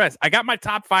 impressed. I got my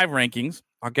top 5 rankings.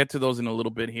 I'll get to those in a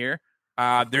little bit here.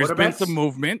 There's been some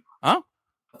movement. Huh?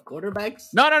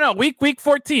 Quarterbacks? No. Week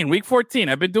 14.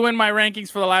 I've been doing my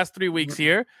rankings for the last 3 weeks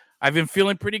here. I've been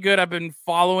feeling pretty good. I've been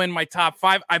following my top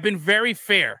 5. I've been very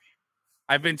fair.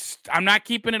 I'm not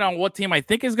keeping it on what team I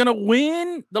think is going to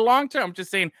win the long term. I'm just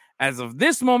saying, as of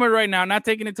this moment right now, not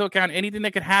taking into account anything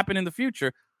that could happen in the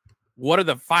future, what are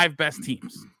the 5 best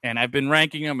teams? And I've been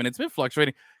ranking them, and it's been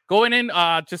fluctuating. Going in,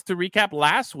 just to recap,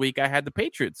 last week I had the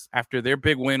Patriots after their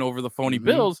big win over the phony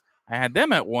Bills. I had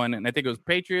them at 1, and I think it was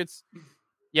Patriots.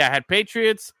 Yeah, I had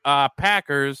Patriots,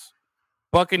 Packers,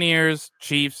 Buccaneers,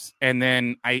 Chiefs, and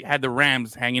then I had the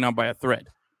Rams hanging on by a thread.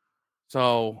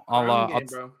 So I'll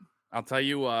tell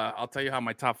you how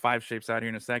my top 5 shapes out here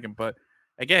in a second. But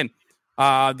again,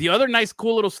 the other nice,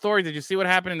 cool little story. Did you see what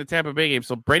happened in the Tampa Bay game?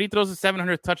 So Brady throws a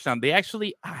 700th touchdown. They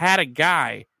actually had a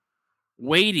guy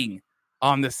waiting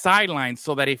on the sideline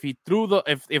so that if he threw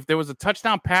if there was a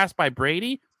touchdown pass by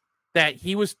Brady, that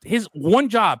his one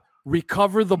job,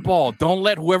 recover the ball. Don't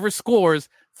let whoever scores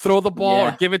throw the ball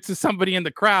or give it to somebody in the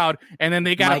crowd, and then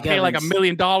they got to pay like $1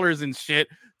 million and shit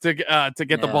to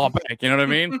get the ball back. You know what I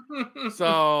mean?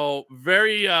 So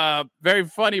very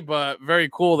funny, but very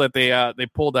cool that they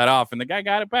pulled that off, and the guy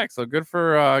got it back. So good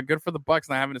for the Bucs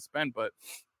not having to spend. But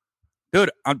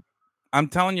dude, I'm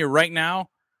telling you right now,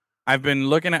 I've been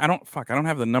looking at. I don't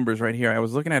have the numbers right here. I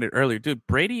was looking at it earlier, dude.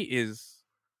 Brady is.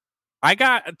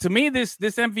 To me, this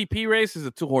MVP race is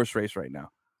a 2-horse race right now.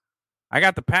 I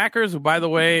got the Packers, who, by the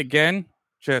way, again,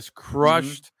 just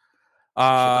crushed.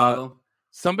 Chicago.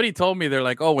 Somebody told me, they're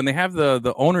like, oh, when they have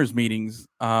the owners meetings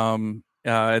at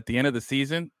the end of the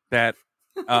season, that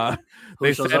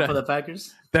Who shows up for the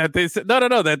Packers? That they said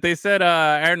that they said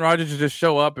Aaron Rodgers should just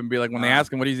show up and be like, when they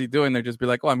ask him what is he doing, they'll just be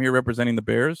like, oh, I'm here representing the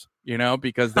Bears, you know,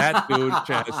 because that dude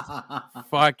just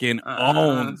fucking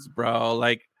owns, bro,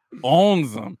 like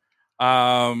owns them.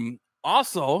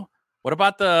 Also, what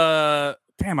about I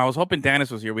was hoping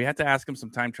Dennis was here. We had to ask him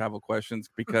some time travel questions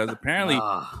because apparently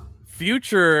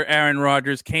future Aaron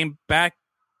Rodgers came back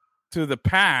to the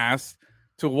past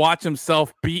to watch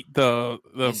himself beat the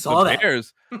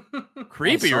Bears.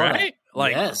 Creepy, right?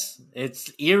 Like, yes,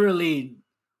 it's eerily.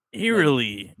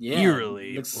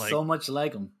 Looks like, so much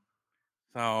like him.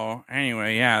 So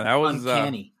anyway, yeah, that was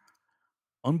uncanny,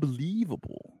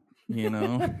 unbelievable. You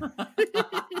know.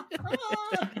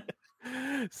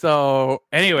 So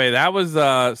anyway, that was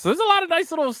so there's a lot of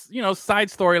nice little side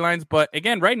storylines, but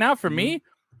again, right now for me,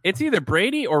 it's either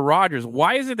Brady or Rodgers.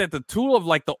 Why is it that the two of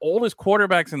like the oldest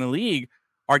quarterbacks in the league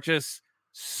are just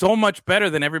so much better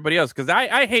than everybody else? Because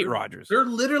I hate Rodgers. They're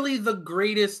literally the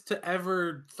greatest to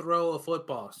ever throw a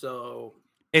football. So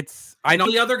I know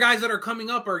the other guys that are coming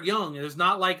up are young. There's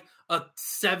not like a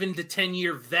 7 to 10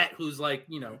 year vet who's like,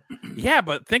 Yeah,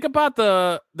 but think about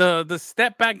the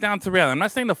step back down to reality. I'm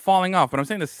not saying the falling off, but I'm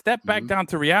saying the step back down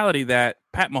to reality that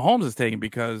Pat Mahomes is taking,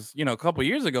 because a couple of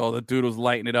years ago the dude was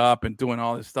lighting it up and doing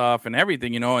all this stuff and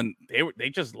everything, and they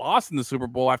just lost in the Super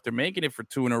Bowl after making it for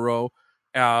 2 in a row,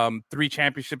 3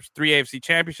 championships, 3 AFC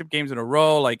championship games in a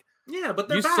row. Like, yeah, but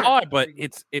you saw it, but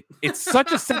it's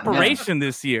such a separation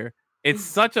this year. It's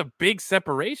such a big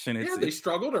separation. They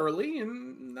struggled early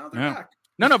and now they're back.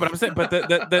 No, but I'm saying, but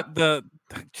the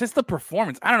just the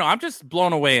performance. I don't know. I'm just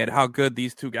blown away at how good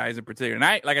these two guys in particular.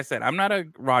 And like I said, I'm not a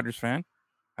Rodgers fan.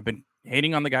 I've been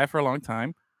hating on the guy for a long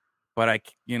time, but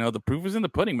the proof is in the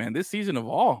pudding, man. This season of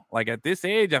all, like at this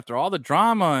age, after all the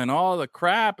drama and all the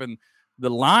crap and the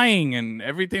lying and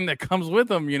everything that comes with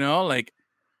him, like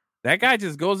that guy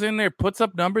just goes in there, puts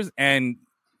up numbers, and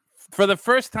for the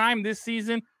first time this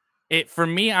season. For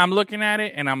me, I'm looking at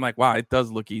it and I'm like, wow, it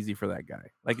does look easy for that guy.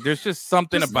 Like, there's just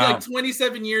something about like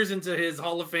 27 years into his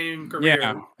Hall of Fame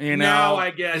career. Yeah, now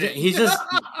I get it. He's just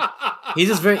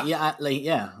very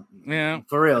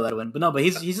for real that one. But no, but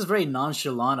he's just very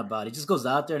nonchalant about it. He just goes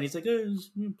out there and he's like, hey,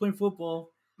 I'm playing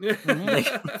football.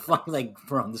 Like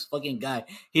bro, this fucking guy.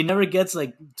 He never gets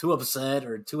like too upset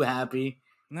or too happy.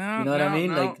 No, You know what I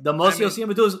mean? no. Like the most you'll see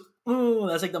him do is, ooh,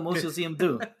 that's like the most you'll see him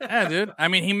do. Yeah, dude. I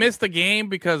mean, he missed the game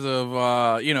because of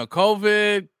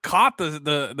COVID, caught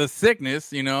the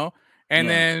sickness, and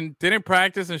then didn't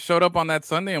practice and showed up on that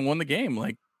Sunday and won the game.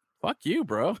 Like, fuck you,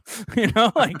 bro.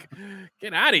 Like,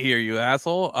 get out of here, you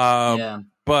asshole.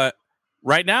 But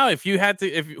right now, if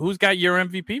who's got your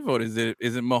MVP vote? Is it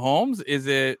Mahomes? Is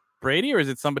it Brady, or is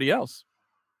it somebody else?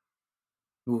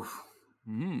 Oof.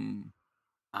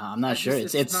 I'm not It's sure.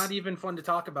 just- it's not even fun to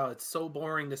talk about. It's so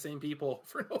boring. The same people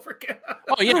over and over again.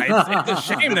 Oh yeah, it's a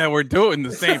shame that we're doing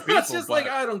the same people. It's just like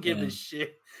I don't give a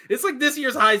shit. It's like this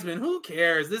year's Heisman. Who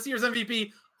cares? This year's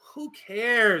MVP. Who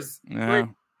cares? Yeah. Like,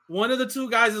 one of the two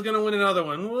guys is gonna win another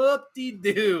one.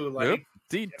 Whoop-de-doo. Like,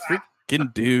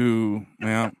 freaking do.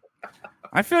 Yeah.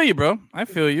 I feel you, bro. I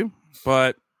feel you.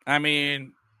 But I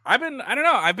mean, I've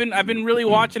been really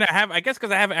watching. I guess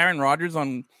because I have Aaron Rodgers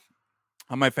on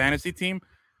my fantasy team.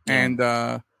 And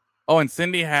and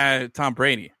Cindy had Tom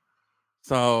Brady.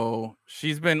 So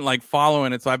she's been like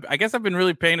following it. So I guess I've been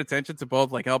really paying attention to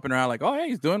both, like helping her out, like, oh hey,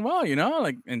 he's doing well,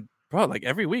 like, and bro, like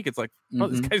every week it's like, oh,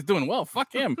 this guy's doing well.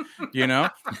 Fuck him,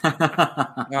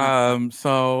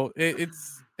 So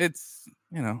it's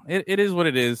it is what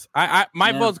it is.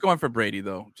 My vote's going for Brady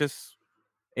though. Just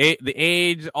the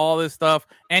age, all this stuff,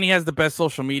 and he has the best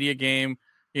social media game.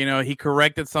 He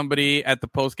corrected somebody at the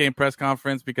post-game press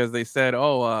conference because they said,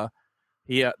 "Oh,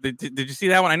 did you see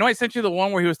that one?" I know I sent you the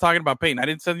one where he was talking about Peyton. I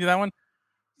didn't send you that one.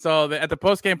 So at the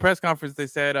post-game press conference, they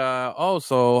said,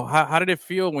 so how did it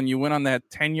feel when you went on that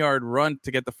 10-yard run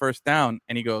to get the first down?"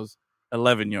 And he goes,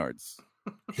 11 yards.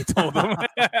 He told them.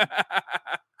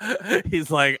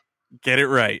 He's like, get it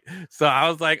right. So I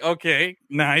was like, okay,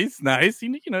 nice.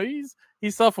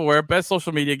 He's self-aware. Best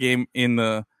social media game in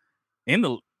the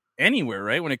anywhere,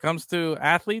 right? When it comes to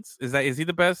athletes, is he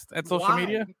the best at social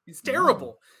media? He's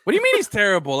terrible. What do you mean he's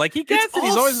terrible? Like he gets it.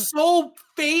 He's always so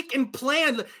fake and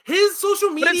planned. His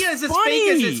social media is as fake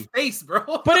as his face,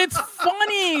 bro. But it's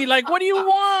funny. Like, what do you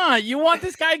want? You want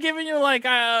this guy giving you I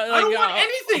don't want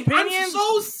anything. Opinions? I'm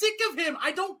so sick of him.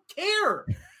 I don't care.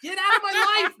 Get out of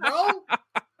my life, bro.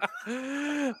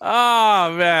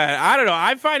 Oh man, I don't know.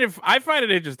 I find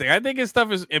it interesting. I think his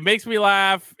stuff it makes me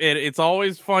laugh. It's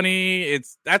always funny.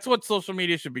 That's what social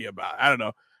media should be about. I don't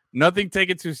know. Nothing take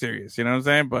it too serious. You know what I'm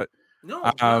saying? But no,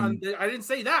 I didn't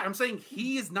say that. I'm saying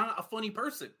he is not a funny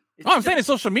person. I'm saying his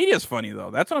social media is funny though.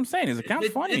 That's what I'm saying. His account's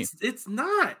funny. It's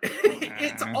not.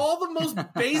 It's all the most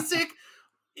basic.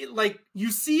 Like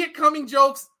you see it coming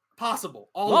jokes possible.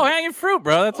 Low hanging fruit,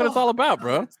 bro. That's what it's all about,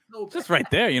 bro. So just right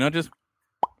there. Just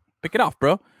pick it off,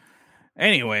 bro.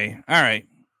 Anyway, all right.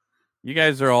 You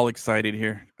guys are all excited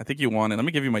here. I think you won it. Let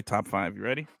me give you my top 5. You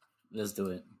ready? Let's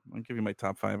do it. I'll give you my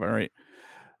top 5. All right.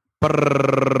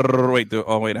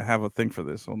 Wait, I have a thing for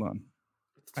this. Hold on.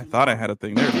 I thought I had a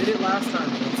thing there. I did it last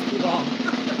time. It's too long.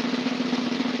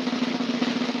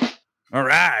 All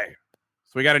right.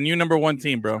 So we got a new number 1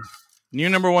 team, bro. New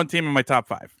number 1 team in my top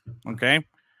 5. Okay.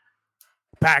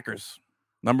 Packers,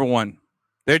 number 1.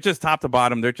 They're just top to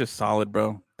bottom. They're just solid,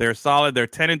 bro. They're solid. They're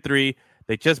 10-3.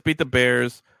 They just beat the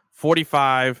Bears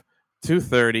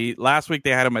 45-30. Last week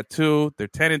they had them at 2. They're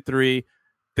 10-3.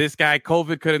 This guy,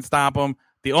 COVID couldn't stop him.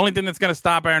 The only thing that's going to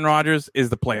stop Aaron Rodgers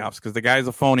is the playoffs because the guy's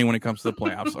a phony when it comes to the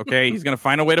playoffs. Okay, he's going to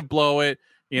find a way to blow it.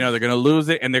 They're going to lose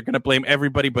it, and they're going to blame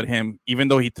everybody but him, even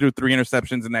though he threw 3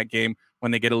 interceptions in that game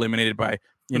when they get eliminated by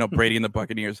Brady and the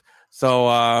Buccaneers. So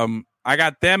I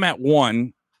got them at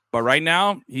 1. But right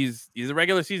now, he's a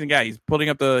regular season guy. He's putting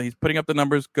up the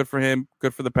numbers. Good for him.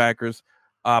 Good for the Packers.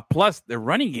 Plus, their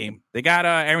running game. They got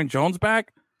Aaron Jones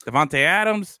back. Devontae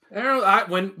Adams.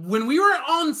 When we were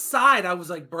on side, I was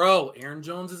like, bro, Aaron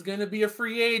Jones is going to be a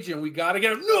free agent. We got to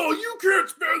get him. No, you can't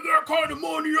spend that kind of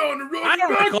money on the running I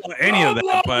don't back. recall any of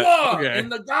that, but okay. And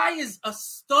the guy is a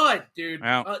stud, dude.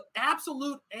 Yeah. An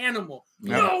absolute animal.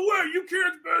 Yeah. No way, you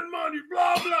can't spend money,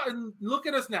 blah, blah. And look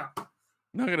at us now.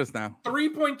 Look at us now.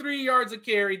 3.3 yards a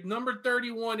carry, number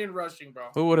 31 in rushing, bro.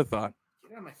 Who would have thought?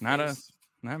 Get out of my Not face. us.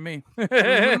 Not me.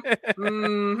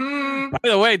 Mm-hmm. By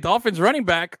the way, Dolphins running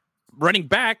backs,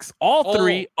 all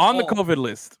 3 on the COVID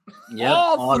list. Yep,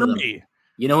 all of them. 3.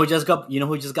 You know who just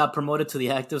got promoted to the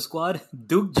active squad?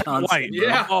 Duke Johnson. White. bro.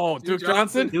 Yeah. Oh, Duke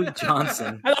Johnson. Duke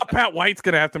Johnson. I thought Pat White's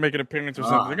gonna have to make an appearance or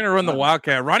something. They're gonna run the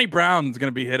Wildcat. Ronnie Brown's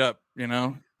gonna be hit up.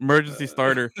 Emergency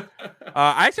starter.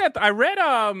 I read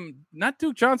not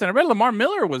Duke Johnson. I read Lamar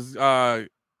Miller was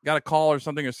got a call or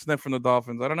something or sniff from the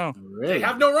Dolphins. I don't know. Really? They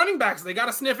have no running backs. They got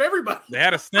to sniff everybody. They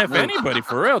had to sniff anybody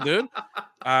for real, dude.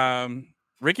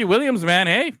 Ricky Williams, man,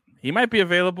 hey, he might be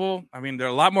available. I mean, they're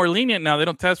a lot more lenient now. They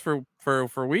don't test for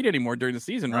weed anymore during the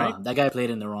season, right? That guy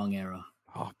played in the wrong era.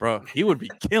 Oh, bro, he would be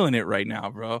killing it right now,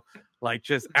 bro. Like,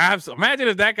 just absolutely. Imagine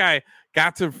if that guy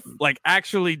got to like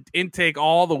actually intake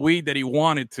all the weed that he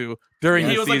wanted to during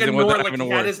the he was season like without like having he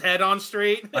to had work. his head on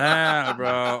straight.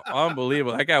 Bro,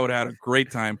 unbelievable. That guy would have had a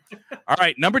great time. All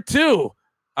right, number 2,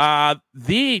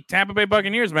 the Tampa Bay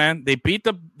Buccaneers, man. They beat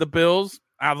the Bills.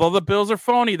 Although the Bills are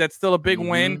phony, that's still a big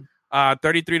win.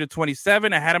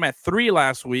 33-27. I had them at 3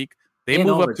 last week. They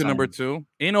move up to number 2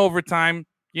 in overtime.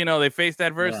 You know, they faced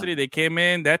adversity. Yeah. They came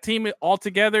in. That team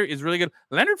altogether is really good.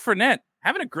 Leonard Fournette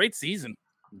having a great season,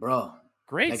 bro.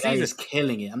 Great season. That guy is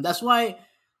killing it.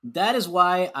 That is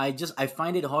why I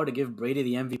find it hard to give Brady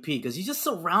the MVP because he's just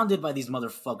surrounded by these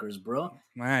motherfuckers, bro.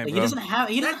 Right, like, bro. He doesn't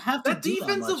have to do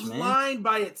defensive that much, line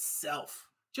by itself.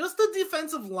 Just the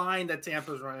defensive line that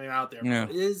Tampa's running out there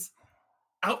is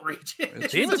outrageous.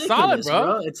 It's solid,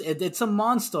 bro. It's a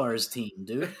Monstars team,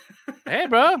 dude. Hey,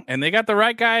 bro, and they got the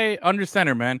right guy under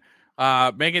center, man.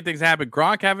 Making things happen.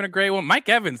 Gronk having a great one. Mike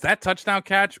Evans, that touchdown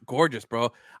catch, gorgeous,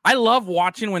 bro. I love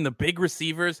watching when the big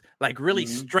receivers like really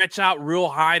stretch out real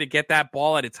high to get that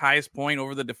ball at its highest point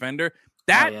over the defender.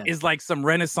 That is like some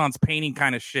Renaissance painting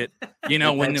kind of shit. You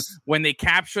know, when they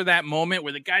capture that moment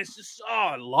where the guy's just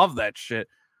I love that shit.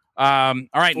 All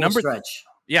right, full stretch.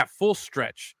 Full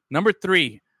stretch. Number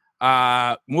 3.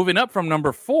 Moving up from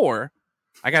number 4,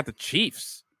 I got the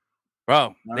Chiefs.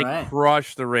 Bro, they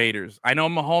crushed the Raiders. I know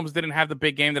Mahomes didn't have the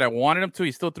big game that I wanted him to.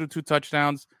 He still threw 2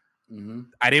 touchdowns.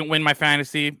 I didn't win my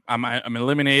fantasy. I'm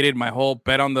eliminated. My whole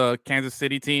bet on the Kansas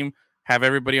City team, have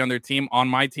everybody on their team on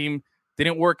my team,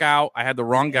 didn't work out. I had the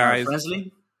wrong guys.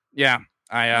 Presley? Yeah,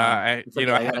 I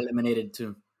got eliminated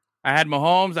too. I had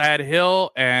Mahomes. I had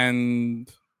Hill, and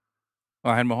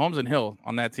I had Mahomes and Hill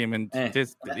on that team, and he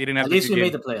didn't have. At least we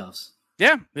made the playoffs.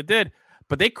 Yeah, it did.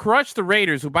 But they crushed the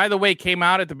Raiders, who, by the way, came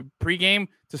out at the pregame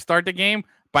to start the game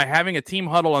by having a team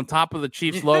huddle on top of the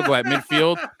Chiefs logo at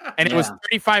midfield, and it was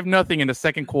 35-0 in the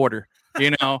second quarter.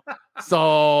 You know,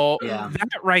 so that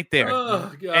right there.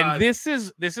 Oh, God. And this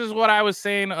is what I was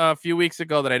saying a few weeks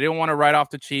ago that I didn't want to write off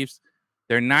the Chiefs.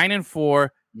 They're 9-4.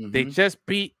 They just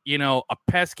beat a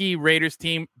pesky Raiders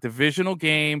team, divisional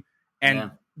game,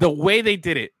 and the way they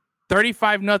did it,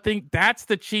 35-0. That's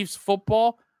the Chiefs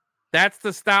football. That's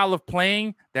the style of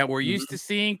playing that we're used to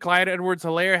seeing. Clyde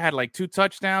Edwards-Helaire had like 2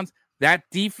 touchdowns. That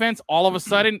defense all of a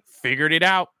sudden figured it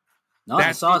out. No,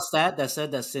 I saw a stat that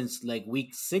said that since like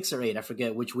week 6 or 8, I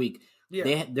forget which week,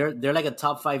 they're like a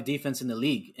top 5 defense in the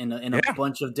league in a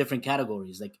bunch of different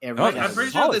categories. Like I'm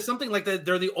pretty sure there's something like that.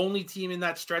 They're the only team in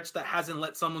that stretch that hasn't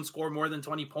let someone score more than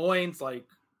 20 points. Like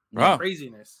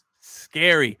craziness.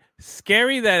 Scary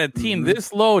that a team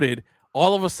this loaded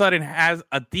all of a sudden has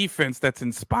a defense that's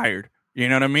inspired. You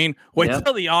know what I mean? Wait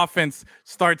till the offense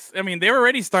starts. I mean, they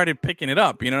already started picking it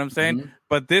up. You know what I'm saying?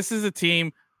 But this is a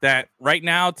team that right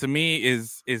now, to me,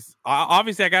 is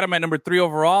obviously I got them at number 3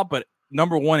 overall, but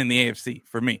number 1 in the AFC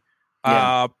for me.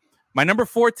 My number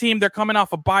 4 team, they're coming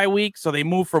off a bye week, so they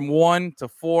moved from 1 to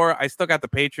 4. I still got the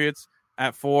Patriots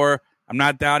at 4. I'm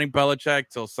not doubting Belichick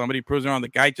till somebody proves it wrong. The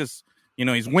guy just,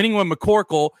 he's winning with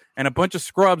McCorkle and a bunch of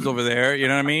scrubs over there. You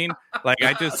know what I mean? Like,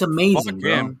 it's amazing,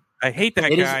 bro. I hate that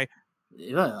guy.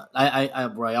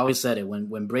 I always said it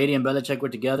when Brady and Belichick were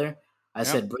together. I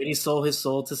said Brady sold his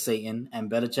soul to Satan, and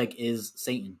Belichick is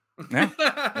Satan. Yeah,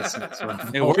 that's what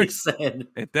I've it always works. said.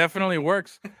 It definitely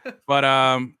works. But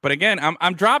again,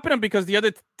 I'm dropping them because the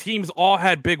other teams all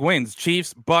had big wins.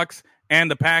 Chiefs, Bucks,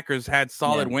 and the Packers had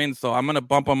solid wins, so I'm gonna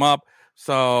bump them up.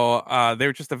 So they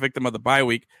were just a victim of the bye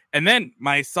week. And then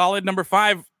my solid number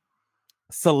 5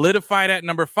 solidified at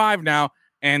number 5 now.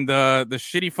 And the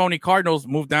shitty phony Cardinals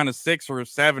moved down to 6 or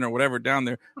 7 or whatever down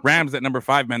there. Rams at number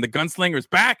 5, man. The gunslinger's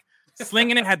back,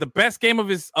 slinging it. Had the best game of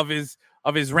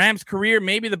his Rams career,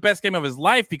 maybe the best game of his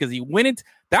life because he won it.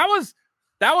 That was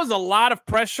a lot of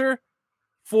pressure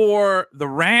for the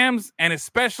Rams and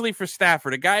especially for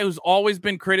Stafford, a guy who's always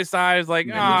been criticized, like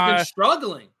he's been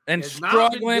struggling.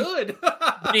 Good.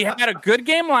 He had a good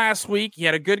game last week. He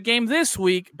had a good game this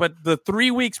week, but the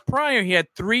 3 weeks prior, he had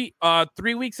 3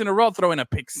 weeks in a row throwing a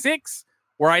pick 6.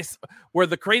 Where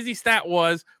the crazy stat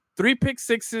was 3 pick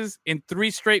 6s in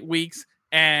 3 straight weeks,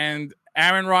 and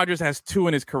Aaron Rodgers has 2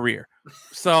 in his career.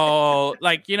 So,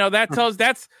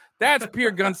 that's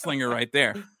pure gunslinger right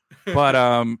there.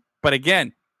 But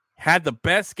again, had the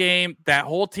best game. That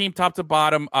whole team, top to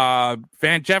bottom.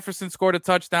 Van Jefferson scored a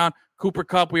touchdown. Cooper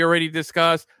Kupp, we already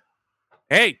discussed.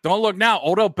 Hey, don't look now.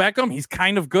 Odell Beckham, he's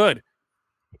kind of good,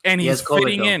 and he's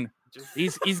fitting in.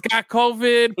 He's got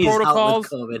COVID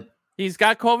protocols. He's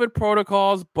got COVID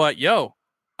protocols, but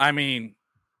I mean,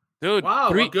 dude, wow,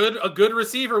 a good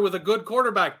receiver with a good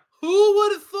quarterback. Who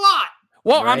would have thought?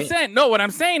 Well, right? what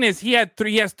I'm saying is he has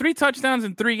 3 touchdowns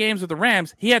in 3 games with the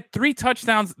Rams. He had 3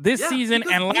 touchdowns this season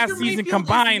and last season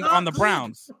combined on the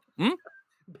Browns.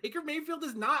 Baker Mayfield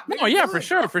is not. Oh yeah, for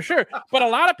sure. But a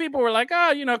lot of people were like,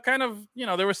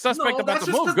 they were suspect about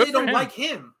the move. Good they for don't him. like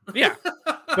him. Yeah,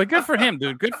 but good for him,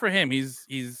 dude. Good for him. He's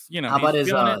How about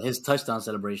his touchdown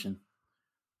celebration?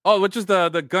 Oh, which is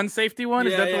the gun safety one?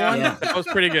 Is that the one? Yeah. That was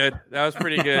pretty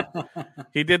good.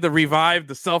 He did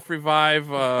the self-revive.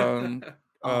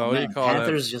 What do you call it?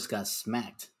 Panthers just got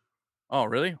smacked. Oh,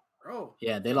 really? Bro.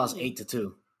 Yeah, they lost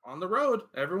 8-2. On the road.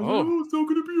 Everyone, it's not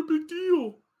going to be a big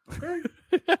deal.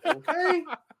 Okay.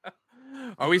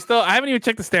 Are we still? I haven't even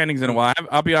checked the standings in a while.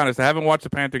 I'll be honest. I haven't watched the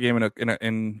Panther game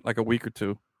in like a week or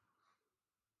two.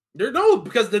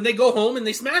 Because then they go home and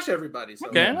they smash everybody. So,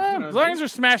 Okay, as long as they're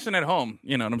smashing at home,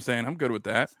 you know what I'm saying. I'm good with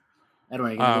that. I don't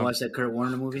know. You gonna watch that Kurt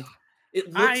Warner movie?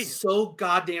 It looks so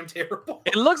goddamn terrible.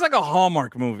 It looks like a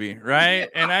Hallmark movie, right?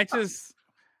 Yeah. And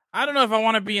I don't know if I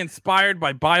want to be inspired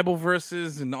by Bible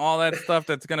verses and all that stuff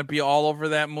that's going to be all over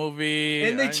that movie.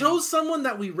 And they chose someone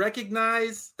that we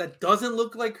recognize that doesn't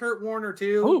look like Kurt Warner,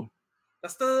 too. Who?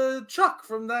 That's the Chuck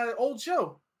from that old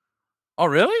show. Oh,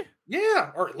 really?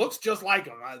 Yeah, or it looks just like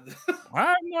him. I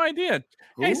have no idea.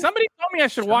 Who? Hey, somebody told me I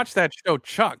should watch that show,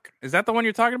 Chuck. Is that the one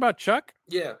you're talking about, Chuck?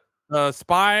 Yeah, The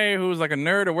spy who was like a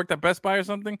nerd or worked at Best Buy or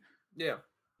something? yeah.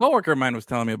 Coworker of mine was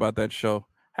telling me about that show.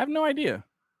 I have no idea.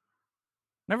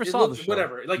 Never saw the show.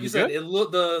 Whatever. Like you said,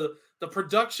 good? the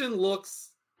production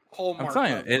looks Hallmark. I'm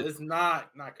telling you, it's not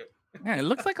good. Yeah, it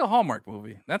looks like a Hallmark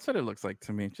movie. That's what it looks like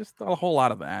to me. Just a whole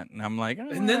lot of that, and I'm like,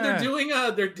 And then they're doing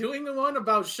the one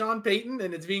about Sean Payton,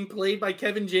 and it's being played by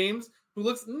Kevin James, who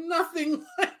looks nothing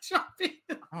like Sean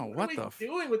Payton. Oh, What what are the? we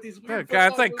doing with these weird God,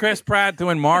 it's like Chris Pratt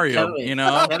doing Mario. You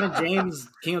know, Kevin James,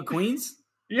 King of Queens.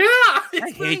 Yeah, I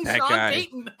it's hate that Sean guy.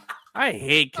 Payton. I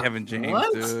hate Kevin James,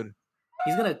 What? dude.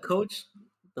 He's gonna coach.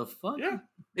 The fuck? Yeah.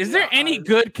 Is there any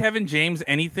good Kevin James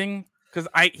anything? Because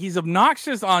he's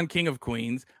obnoxious on King of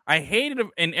Queens. I hated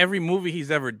him in every movie he's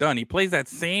ever done. He plays that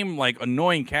same like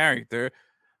annoying character.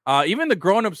 Even the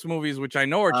Grown Ups movies, which I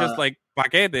know are just like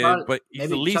Paquete, but he's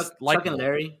the least Chuck and likable.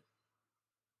 Larry.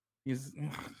 He's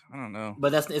I don't know.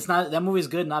 But it's not that movie's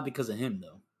good not because of him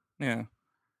though. Yeah.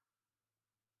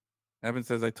 Evan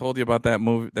says, I told you about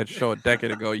that show a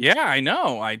decade ago. Yeah, I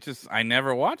know. I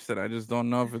never watched it. I just don't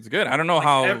know if it's good. I don't know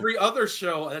how Every other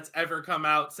show that's ever come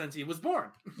out since he was born.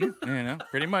 you know,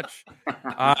 pretty much.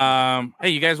 Hey,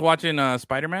 you guys watching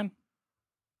Spider-Man?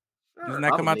 Doesn't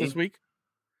that come out this week?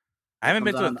 I haven't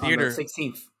been to a theater. On the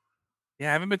 16th. Yeah,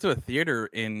 I haven't been to a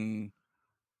theater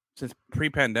since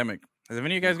pre-pandemic. Has any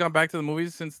of you guys gone back to the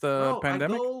movies since the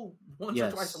pandemic? I go once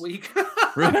or twice a week.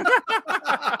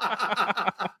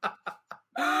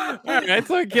 All right,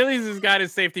 so Achilles has got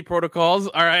his safety protocols.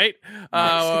 All right,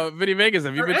 Vinny Vegas,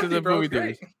 have you been to the movie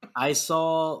theaters? I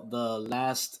saw the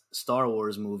last Star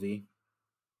Wars movie,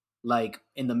 like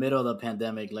in the middle of the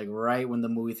pandemic, like right when the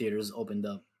movie theaters opened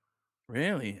up.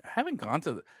 Really, I haven't gone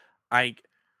to. I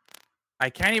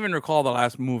can't even recall the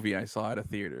last movie I saw at a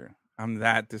theater. I'm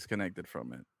that disconnected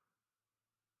from it.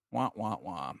 Wah wah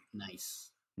wah. Nice.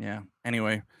 Yeah.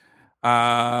 Anyway.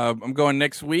 I'm going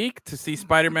next week to see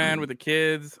Spider-Man with the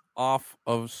kids off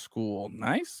of school.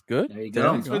 Nice, good. There you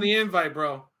go. Thanks for the invite,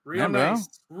 bro. Real nice.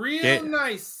 Real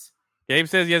nice. Gabe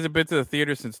says he hasn't been to the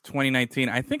theater since 2019.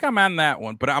 I think I'm on that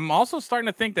one, but I'm also starting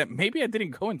to think that maybe I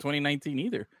didn't go in 2019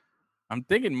 either. I'm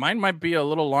thinking mine might be a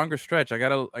little longer stretch. I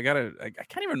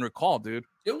can't even recall, dude.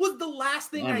 It was the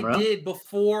last thing I did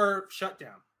before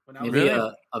shutdown. Maybe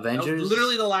Avengers.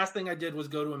 Literally, the last thing I did was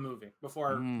go to a movie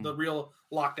before the real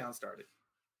lockdown started.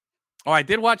 Oh, I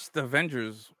did watch the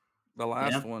Avengers, the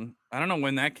last one. I don't know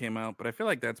when that came out, but I feel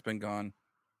like that's been gone.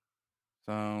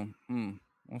 So,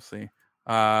 we'll see.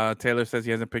 Taylor says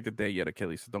he hasn't picked a date yet,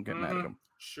 Achilles, so don't get mad at him.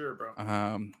 Sure,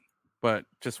 bro. But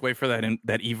just wait for that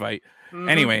Evite.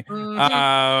 Anyway,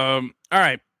 all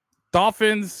right.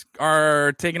 Dolphins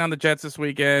are taking on the Jets this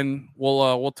weekend.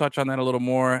 We'll touch on that a little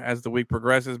more as the week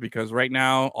progresses because right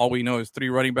now all we know is 3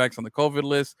 running backs on the COVID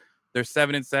list. They're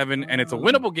 7-7, and it's a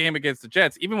winnable game against the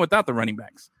Jets, even without the running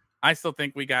backs. I still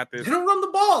think we got this. They don't run the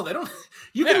ball. They don't.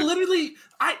 You can literally.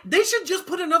 They should just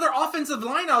put another offensive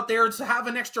line out there to have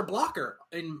an extra blocker.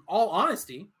 In all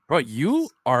honesty, bro, you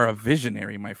are a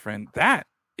visionary, my friend. That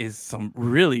is some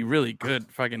really, really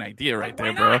good fucking idea right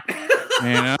there, bro.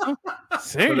 You know,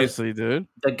 seriously, dude.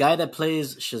 The guy that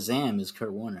plays Shazam is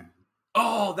Kurt Warner.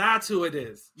 Oh, that's who it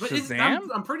is. But Shazam?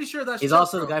 I'm pretty sure that's. He's Chuck,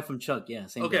 also bro. the guy from Chuck. Yeah,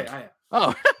 same. Okay, guy.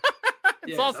 Oh.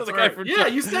 It's also the guy from Yeah,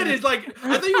 Chuck. you said it like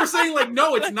I think you were saying like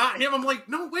no, it's not him. I'm like,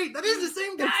 no, wait, that is the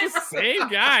same guy. It's the same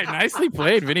guy. Nicely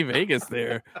played, Vinny Vegas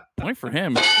there. Point for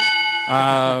him.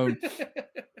 All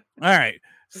right.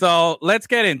 So let's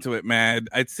get into it, man.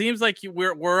 It seems like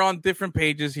we're on different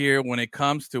pages here when it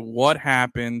comes to what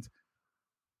happened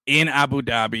in Abu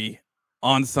Dhabi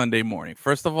on Sunday morning.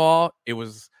 First of all, it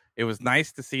was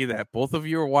nice to see that both of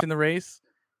you were watching the race.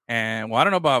 And well, I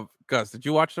don't know about Gus. Did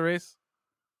you watch the race?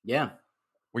 Yeah.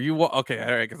 Were you okay?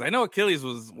 All right, because I know Achilles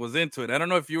was into it. I don't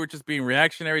know if you were just being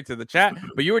reactionary to the chat,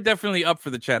 but you were definitely up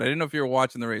for the chat. I didn't know if you were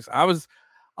watching the race.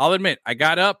 I'll admit, I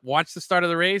got up, watched the start of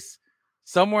the race.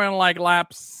 Somewhere in like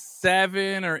lap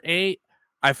 7 or 8,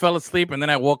 I fell asleep, and then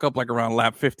I woke up like around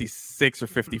lap 56 or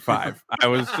 55. I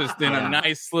was just in a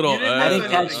nice little. I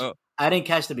didn't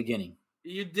catch the beginning.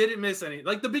 You didn't miss any.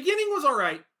 Like the beginning was all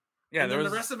right. Yeah, and then the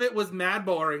rest of it was mad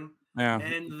boring. Yeah,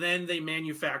 and then they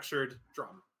manufactured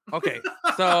drama. Okay,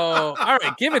 so all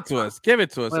right, give it to us.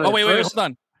 Wait, hold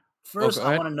on. First,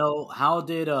 I want to know, how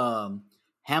did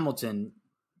Hamilton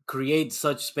create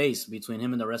such space between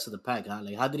him and the rest of the pack?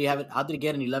 Like, how did he have it? How did he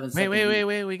get an 11 second?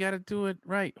 Wait. We got to do it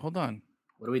right. Hold on.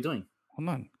 What are we doing? Hold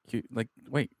on.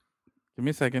 Wait. Give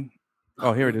me a second.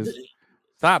 Oh, here it is.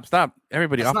 Stop.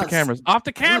 Everybody, off the cameras. Off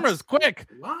the cameras, quick.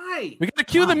 Why? We got to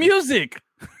cue the music.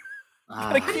 You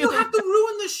have to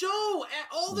ruin the show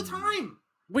all the time.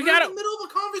 We're in the middle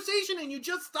of a conversation and you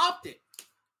just stopped it.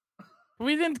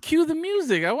 We didn't cue the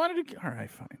music. I wanted to. All right,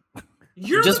 fine.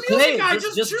 You're just the music play guy.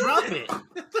 it. Just drop it.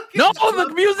 No,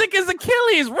 the music is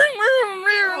Achilles.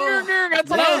 That's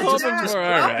what I was hoping for.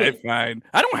 All right, fine.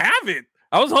 I don't have it.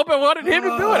 I wanted him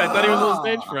to do it. I thought he was a little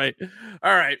stage fright.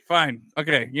 All right, fine.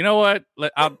 Okay, you know what?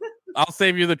 I'll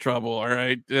save you the trouble. All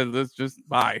right, let's just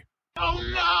bye. Oh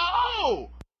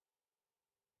no!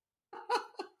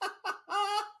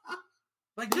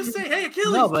 Like, just say, "Hey,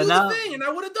 Achilles, do the thing," and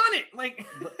I would have done it. Like,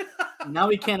 now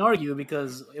we can't argue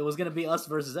because it was gonna be us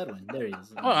versus Edwin. There he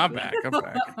is. Oh, I'm back.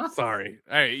 Sorry.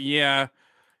 All right, yeah,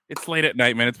 it's late at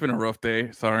night, man. It's been a rough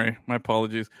day. Sorry, my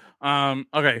apologies.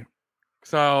 Okay,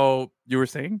 so you were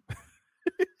saying?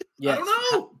 Yes. I don't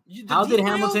know. How did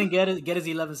Hamilton get his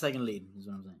 11-second lead? Is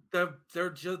what I'm saying. They're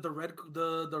just the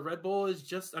Red Bull is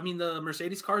just. I mean, the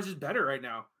Mercedes car is just better right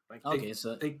now. Like,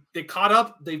 they caught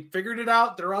up. They figured it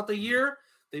out throughout the year.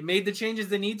 They made the changes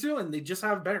they need to, and they just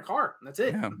have a better car. And that's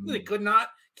it. Yeah. They could not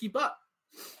keep up.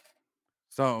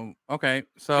 So, okay.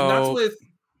 And that's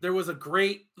there was a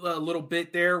great little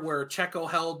bit there where Checo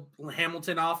held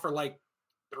Hamilton off for like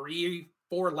 3-4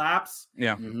 laps.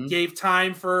 Yeah. Mm-hmm. Gave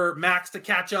time for Max to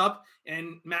catch up,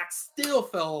 and Max still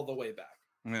fell all the way back.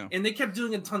 Yeah. And they kept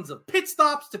doing tons of pit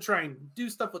stops to try and do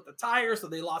stuff with the tire, so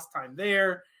they lost time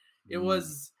there. It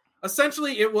was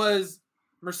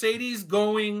Mercedes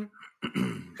going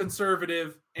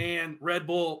conservative and Red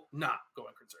Bull not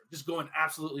going conservative, just going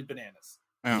absolutely bananas.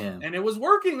 Yeah. And it was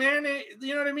working, man.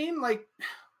 You know what I mean? Like,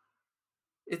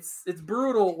 it's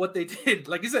brutal what they did.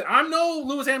 Like I said, I'm no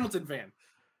Lewis Hamilton fan,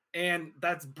 and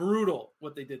that's brutal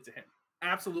what they did to him.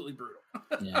 Absolutely brutal.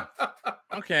 Yeah.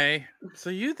 Okay, so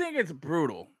you think it's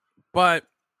brutal, but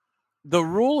the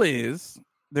rule is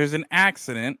there's an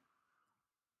accident.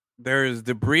 There's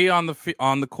debris on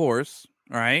the course,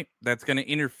 right? That's going to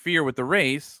interfere with the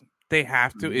race. They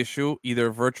have to issue either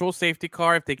a virtual safety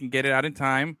car if they can get it out in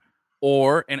time,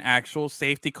 or an actual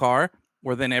safety car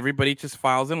where then everybody just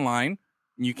files in line.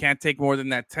 You can't take more than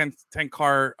that 10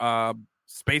 car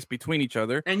space between each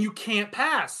other. And you can't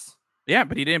pass. Yeah,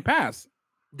 but he didn't pass.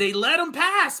 They let him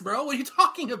pass, bro. What are you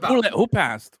talking about? Who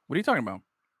passed? What are you talking about?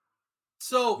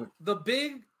 So the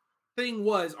big thing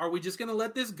was, are we just going to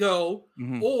let this go,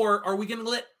 or are we going to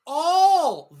let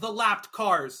all the lapped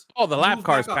cars? Oh, the lap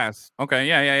cars pass. Okay,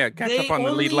 yeah. Catch up on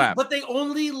the lead lap. But they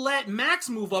only let Max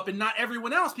move up and not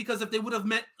everyone else, because if they would have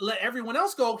let everyone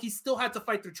else go, he still had to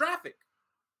fight through traffic.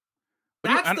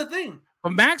 That's the thing.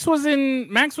 But Max was in.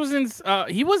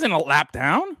 He wasn't a lap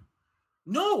down.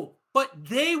 No, but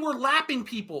they were lapping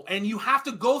people, and you have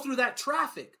to go through that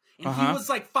traffic. And he was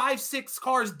like 5-6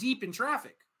 cars deep in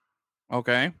traffic.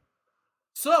 Okay.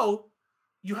 So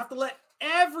you have to let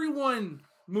everyone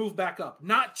move back up,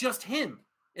 not just him.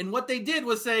 And what they did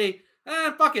was say,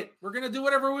 fuck it. We're going to do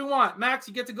whatever we want. Max,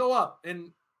 you get to go up.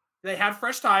 And they had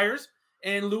fresh tires,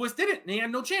 and Lewis didn't. And he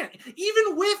had no chance.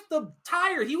 Even with the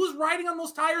tire, he was riding on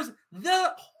those tires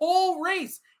the whole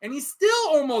race, and he still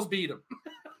almost beat him.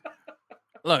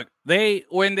 Look,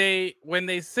 when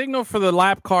they signal for the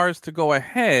lap cars to go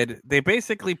ahead, they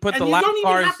basically put the lap cars. You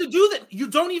don't even have to do that. You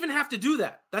don't even have to do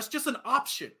that. That's just an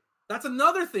option. That's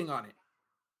another thing on it.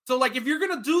 So, like, if you're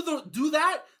gonna do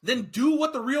that, then do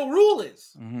what the real rule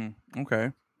is. Mm-hmm.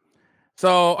 Okay. So,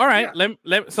 all right.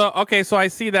 Yeah. So I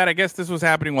see that. I guess this was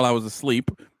happening while I was asleep.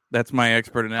 That's my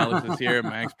expert analysis here.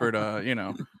 My expert,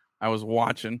 I was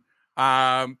watching.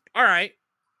 All right.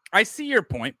 I see your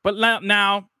point, but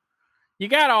now you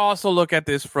got to also look at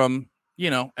this from,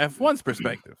 F1's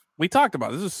perspective. We talked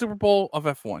about this is a Super Bowl of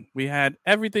F1. We had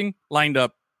everything lined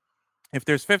up. If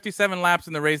there's 57 laps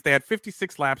in the race, they had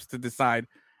 56 laps to decide.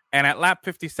 And at lap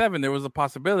 57, there was a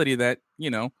possibility that,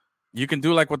 you can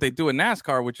do like what they do in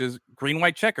NASCAR, which is green,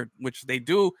 white, checkered, which they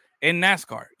do in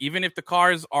NASCAR, even if the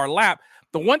cars are lapped.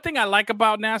 The one thing I like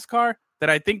about NASCAR that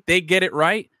I think they get it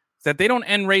right is that they don't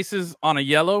end races on a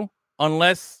yellow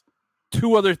unless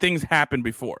two other things happen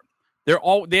before.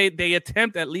 They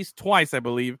attempt at least twice, I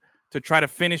believe, to try to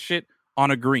finish it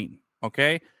on a green.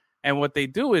 Okay. And what they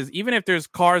do is, even if there's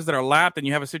cars that are lapped and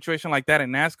you have a situation like that in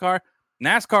NASCAR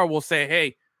will say,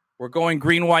 hey, we're going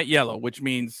green, white, yellow, which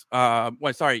means, yellow,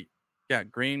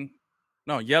 green,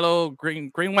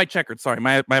 white, checkered. Sorry,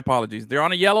 my apologies. They're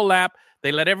on a yellow lap.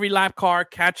 They let every lap car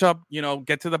catch up,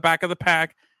 get to the back of the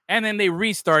pack, and then they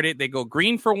restart it. They go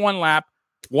green for one lap,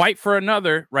 white for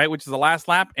another, right, which is the last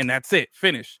lap, and that's it,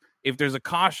 finish. If there's a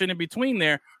caution in between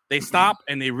there, they stop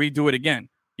and they redo it again.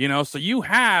 So you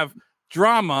have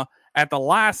drama at the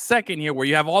last second here where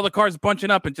you have all the cars bunching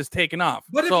up and just taking off.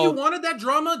 But if you wanted that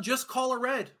drama, just call a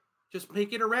red. Just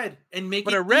make it a red and make it.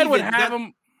 But a red would have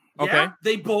them. Okay. Yeah,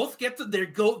 they both get to. They're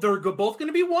both going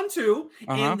to be 1-2,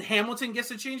 and Hamilton gets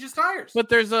to change his tires. But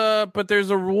there's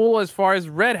a rule as far as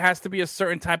red has to be a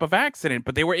certain type of accident.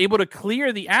 But they were able to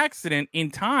clear the accident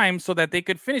in time so that they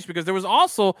could finish, because there was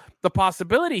also the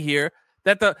possibility here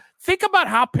that think about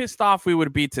how pissed off we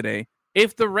would be today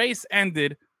if the race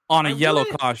ended on a yellow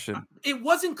caution. It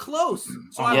wasn't close,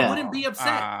 so I wouldn't be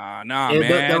upset.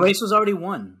 Man. The race was already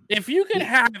won. If you could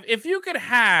have, it's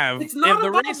not if the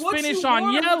about race what finish you on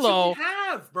want, yellow, what you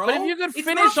have, bro. But if you could it's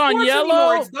finish not on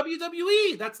yellow, anymore. It's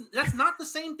WWE. That's not the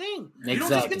same thing. Exactly. You don't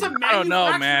just get to manufacture I don't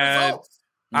know, man. results.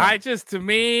 I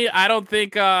don't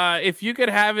think if you could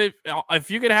have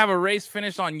a race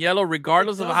finish on yellow,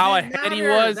 regardless of how ahead he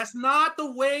was. That's not the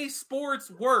way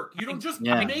sports work. You don't just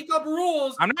make up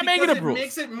rules. I'm not making up rules. It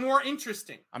makes it more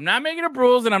interesting. I'm not making up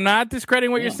rules, and I'm not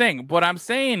discrediting what you're saying. What I'm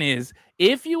saying is,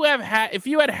 if you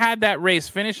had had that race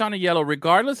finish on a yellow,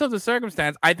 regardless of the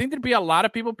circumstance, I think there'd be a lot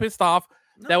of people pissed off.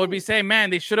 That would be saying, man,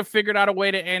 they should have figured out a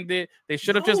way to end it. They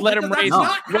should have just let him race.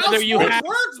 Whether you have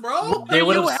works, bro. They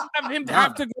would have him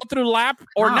have to go through lap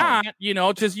or not. They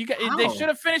should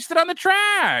have finished it on the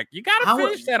track. You got to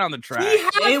finish that on the track. He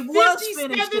had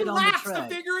 57 laps to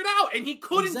figure it out, and he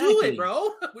couldn't do it,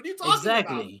 bro. What are you talking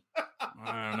about?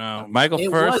 I don't know. Michael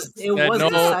it first. It was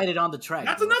decided on the track.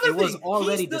 That's another thing. It was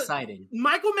already decided.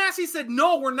 Michael Massey said,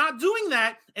 "No, we're not doing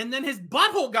that." And then his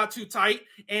butthole got too tight,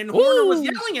 and Horner was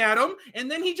yelling at him, and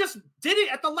then he just did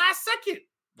it at the last second.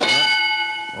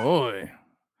 Boy.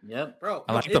 Yep, bro.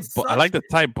 I like the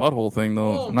tight butthole thing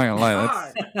though. I'm not gonna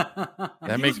lie.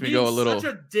 That makes me go a little.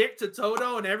 Such a dick to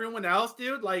Toto and everyone else,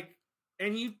 dude.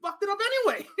 And you fucked it up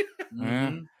anyway.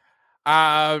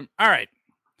 All right.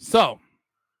 So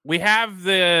we have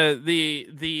the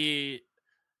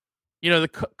you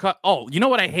know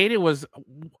what I hated was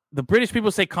the British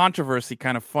people say controversy,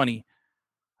 kind of funny.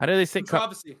 How do they say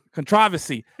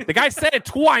controversy? The guy said it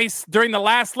twice during the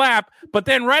last lap, but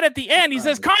then right at the end he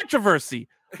says controversy.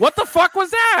 What the fuck was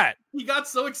that? He got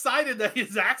so excited that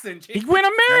his accent changed. He went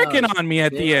American on me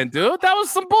at the end, dude. That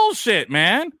was some bullshit,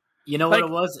 man. You know what it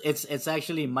was? It's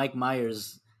actually Mike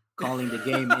Myers calling the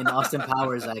game in Austin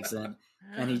Powers accent,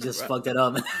 and he just fucked it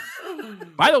up.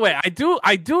 By the way, I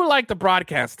do like the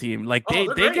broadcast team. Like they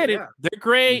get it. They're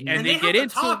great, and they get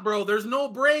into talk, bro. There's no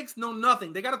breaks, no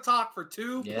nothing. They got to talk for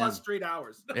 2+ straight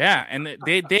hours. Yeah, and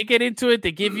they get into it.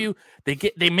 They give you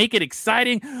they make it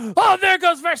exciting. Oh, there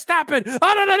goes Verstappen.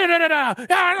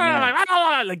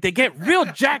 Like they get real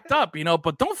jacked up,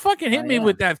 But don't fucking hit me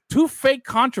with that 2 fake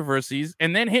controversies,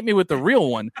 and then hit me with the real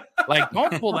one. Like,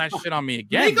 don't pull that shit on me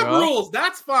again. Make up rules.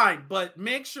 That's fine, but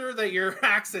make sure that your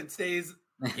accent stays.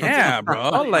 Yeah,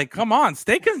 bro. Like, come on,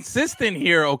 stay consistent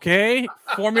here, okay?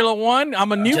 Formula One.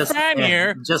 I'm a new fan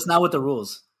here. Just not with the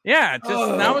rules. Yeah, just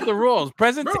not with the rules.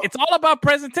 It's all about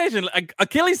presentation. Like,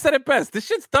 Achilles said it best. This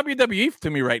shit's WWE to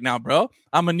me right now, bro.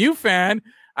 I'm a new fan.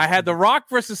 I had The Rock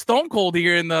versus Stone Cold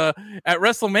here at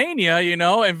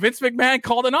WrestleMania, and Vince McMahon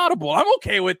called an audible. I'm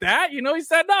okay with that. He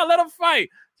said, no, let him fight.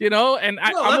 And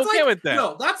I'm okay with that.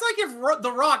 No, that's like if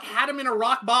The Rock had him in a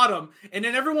rock bottom and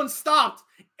then everyone stopped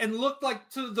and looked like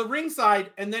to the ringside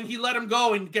and then he let him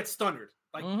go and get stunned.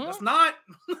 Like, that's not.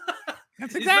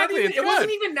 That's exactly it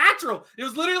wasn't even natural. It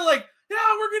was literally like, yeah,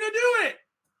 we're going to do it.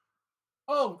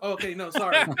 Oh, okay. No,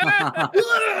 sorry.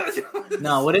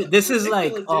 No, this is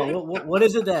like, Ridiculous, what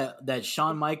is it that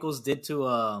Shawn Michaels did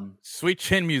to Sweet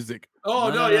chin music. Oh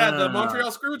No, the no.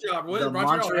 Montreal Screwjob. What the is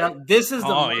Montreal? Montreal? This is the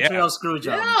Oh, Montreal Screwjob.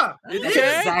 Yeah, it That's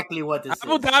is. exactly what this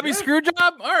Abu is. Dhabi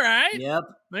Screwjob. All right. Yep.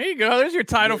 There you go. There's your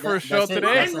title for a show that's it.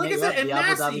 today. That's And like I it. said, Yep, and the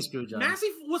Abu Dhabi Screwjob. Massey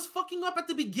was fucking up at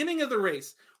the beginning of the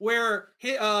race where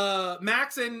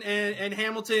Max and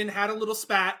Hamilton had a little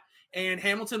spat, and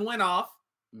Hamilton went off.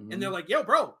 Mhm. And they're like, yo,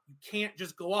 bro, you can't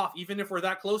just go off. Even if we're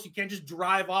that close, you can't just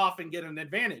drive off and get an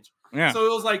advantage. Yeah. So it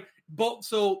was like,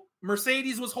 so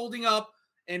Mercedes was holding up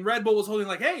and Red Bull was holding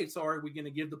like, hey, so are we going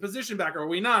to give the position back or are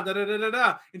we not? Da, da, da, da,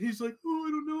 da. And he's like, oh, I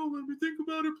don't know. Let me think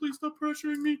about it. Please stop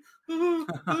pressuring me.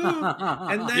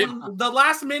 And then the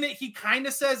last minute, he kind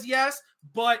of says yes,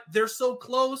 but they're so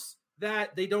close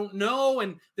that they don't know.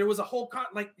 And there was a whole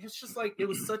it's just like, it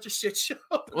was such a shit show.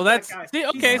 Well, that's He's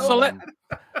okay. So let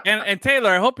and Taylor,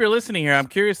 I hope you're listening here. I'm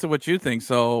curious to what you think.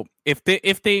 So if the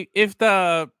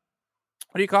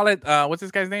what do you call it? What's this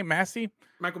guy's name? Massey?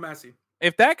 Michael Massey.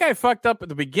 If that guy fucked up at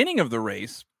the beginning of the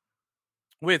race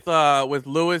with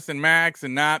Lewis and Max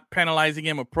and not penalizing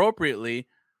him appropriately,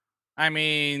 I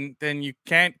mean, then you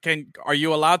are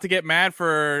you allowed to get mad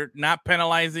for not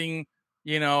penalizing,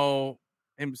 him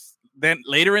then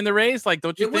later in the race? Like,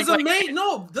 don't you It think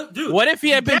was dude. what if he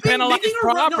had been penalized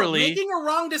properly? Making a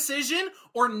wrong decision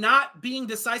or not being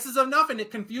decisive enough and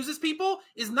it confuses people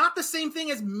is not the same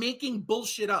thing as making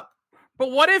bullshit up.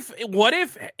 But what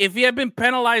if he had been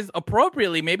penalized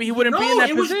appropriately? Maybe he wouldn't be in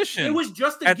that position. It was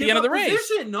just at the end of the race.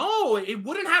 Position. No, it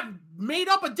wouldn't have made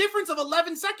up a difference of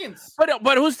 11 seconds.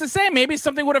 But who's to say? Maybe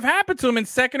something would have happened to him in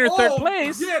second or third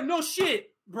place. Yeah, no shit,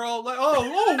 bro. Like,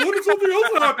 what if something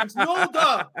else happens? No,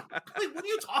 duh. Like, what are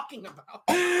you talking about?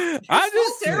 I'm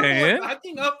just saying.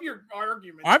 Backing up your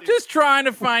argument. I'm dude. just trying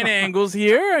to find angles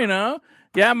here.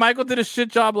 Yeah, Michael did a shit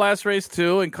job last race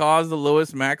too and caused the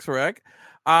Lewis Max wreck.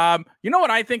 You know what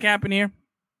I think happened here?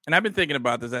 And I've been thinking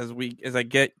about this as I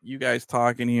get you guys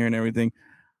talking here and everything.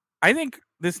 I think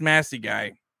this Massey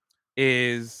guy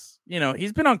is,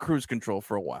 he's been on cruise control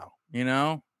for a while,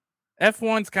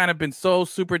 F1's kind of been so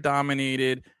super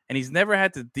dominated and he's never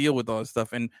had to deal with all this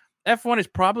stuff. And F1 is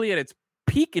probably at its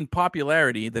peak in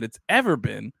popularity that it's ever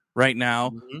been right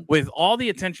now, with all the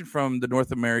attention from the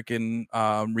North American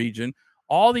region,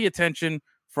 all the attention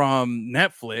from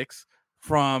Netflix,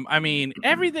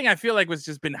 everything I feel like was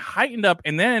just been heightened up.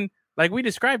 And then, like we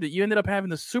described it, you ended up having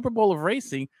the Super Bowl of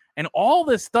racing and all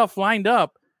this stuff lined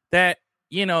up that,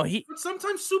 But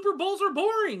sometimes Super Bowls are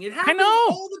boring. It happens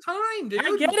all the time, dude.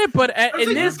 I get it, but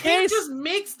in this you case, can't just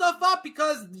make stuff up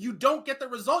because you don't get the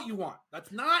result you want.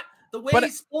 That's not the way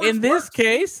sports in this works.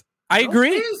 case, I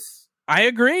agree. I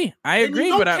agree. And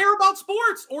you but don't care about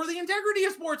sports or the integrity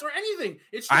of sports or anything.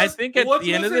 It's just I think at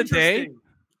the end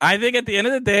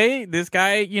of the day, this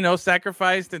guy,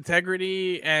 sacrificed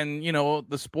integrity and,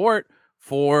 the sport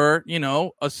for, a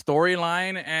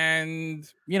storyline and,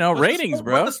 ratings,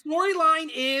 bro. The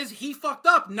storyline is he fucked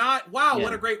up, not,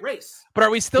 what a great race. But are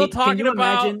we still Can talking you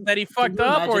about imagine- that he fucked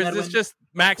up, or is this just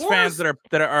Max fans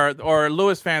that are or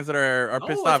Lewis fans that are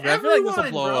pissed off? I feel like this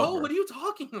will blow over. What are you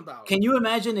talking about? Can you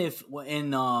imagine if in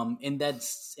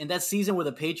that season where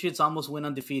the Patriots almost went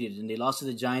undefeated and they lost to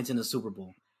the Giants in the Super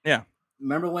Bowl? Yeah.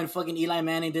 Remember when fucking Eli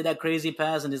Manning did that crazy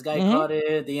pass and this guy caught it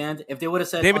at the end? If they would have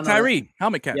said David Tyree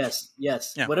helmet catch.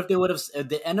 Yes. Yeah. What if they would have?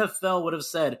 The NFL would have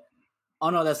said,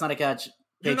 "Oh no, that's not a catch."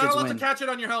 You're Patriots not allowed win. to catch it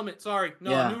on your helmet. Sorry,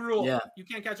 no, new rule. Yeah. You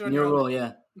can't catch it on New your rule,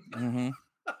 helmet. yeah. Mm-hmm.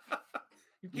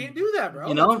 You can't do that, bro.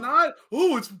 You know? It's not.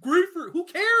 Oh, it's great for. Who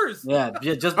cares? Yeah,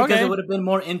 just because it would have been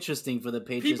more interesting for the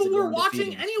Patriots. People to go were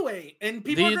watching undefeated. anyway, and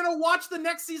people are going to watch the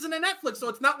next season of Netflix. So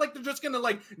it's not like they're just going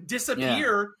to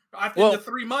disappear after the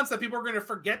 3 months that people are going to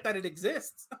forget that it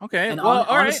exists. Okay, And well,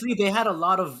 honestly, they had a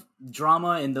lot of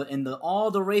drama in the all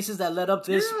the races that led up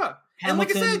to this. Yeah. Hamilton And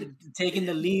like I said, taking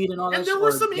the lead and all that. And there shit, were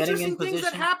or some getting interesting in things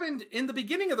that position. happened in the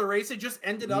beginning of the race. It just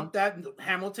ended up that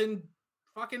Hamilton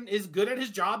fucking is good at his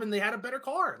job, and they had a better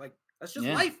car. Like, that's just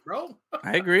life, bro.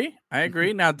 I agree.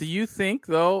 Now, do you think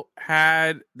though,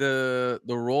 had the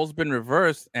roles been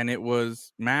reversed and it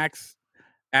was Max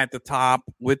at the top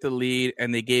with the lead,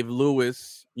 and they gave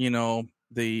Lewis,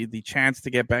 the chance to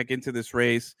get back into this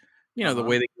race, the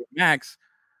way they gave Max,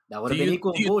 that would have been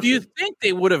equal. Do you think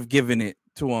they would have given it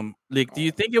to him? Like, do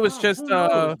you think it was just? Who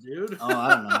knows, dude?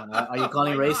 I don't know. Are you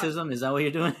calling racism? Is that what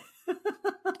you're doing?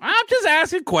 I'm just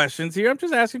asking questions here. I'm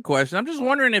just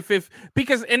wondering if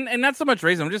because and not so much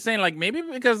racism. I'm just saying, like, maybe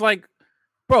because, like,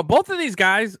 bro, both of these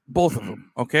guys, both of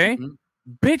them, okay,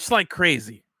 bitch like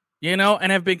crazy, and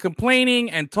have been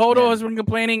complaining, and Toto has been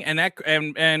complaining, and that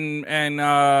and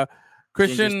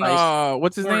Christian,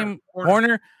 what's his name?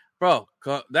 Horner. Bro,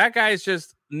 that guy is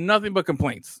just nothing but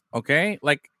complaints. Okay,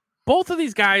 like both of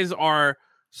these guys are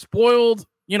spoiled.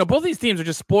 You know, both of these teams are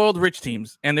just spoiled rich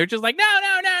teams, and they're just like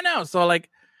no. So like,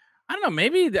 I don't know.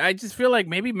 Maybe I just feel like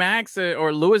maybe Max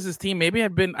or Lewis's team maybe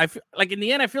had been. I feel like in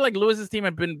the end, I feel like Lewis's team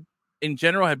had been in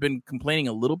general had been complaining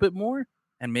a little bit more.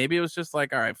 And maybe it was just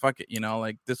like, all right, fuck it, you know,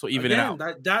 like this will even it out.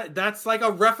 That's like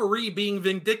a referee being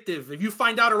vindictive. If you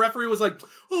find out a referee was like,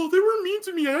 oh, they were mean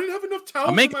to me, I didn't have enough towels.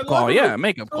 A makeup call, yeah, a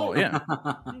makeup call, yeah.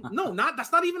 No,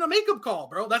 that's not even a makeup call,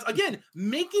 bro. That's again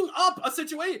making up a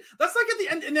situation. That's like at the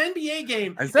end in an NBA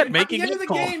game. I said making at the end of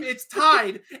the game, it's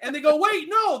tied, and they go, wait,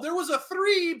 no, there was a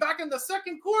 3 back in the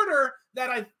second quarter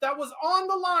that was on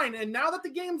the line, and now that the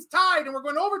game's tied and we're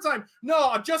going to overtime, no,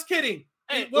 I'm just kidding.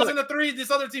 It wasn't a 3. This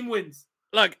other team wins.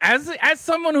 Look, as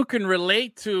someone who can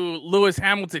relate to Lewis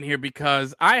Hamilton here,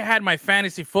 because I had my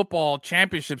fantasy football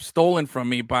championship stolen from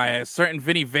me by a certain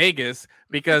Vinny Vegas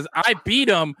because I beat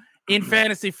him in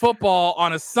fantasy football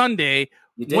on a Sunday,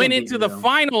 went into the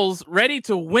finals ready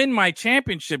to win my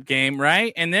championship game,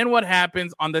 right? And then what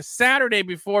happens on the Saturday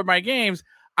before my games,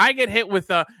 I get hit with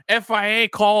a FIA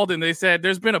called and they said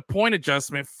there's been a point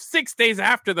adjustment 6 days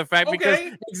after the fact because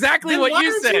exactly then what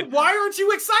you said. Why aren't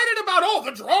you excited about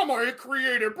the drama it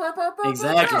created?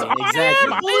 Exactly.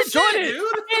 I enjoyed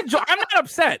it. I'm not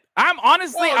upset. I'm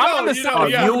honestly, I'm on the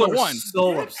side of you were one.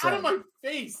 So upset. Out of my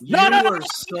face. No. I'm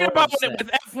thinking about it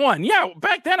with F1. Yeah,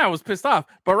 back then I was pissed off,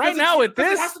 but right now with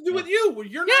this, it has to do with you.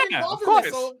 You're not involved in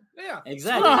this. So yeah,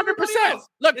 exactly. 100%.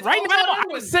 Look, right now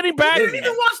I'm sitting back. You didn't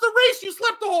even watch the race. You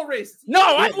slept the whole race. No,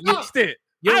 I watched it.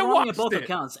 You're wrong at both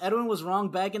accounts. Edwin was wrong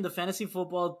back in the fantasy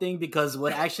football thing because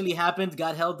what actually happened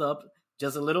got held up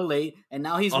just a little late, and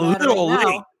now he's mad right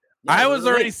now. Yeah, I was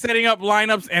already setting up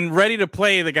lineups and ready to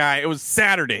play the guy. It was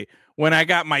Saturday when I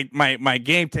got my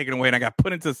game taken away and I got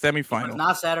put into the semifinal. It's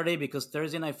not Saturday because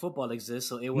Thursday night football exists.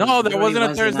 So it was no, there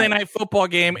wasn't a Thursday night football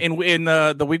game in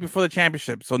the week before the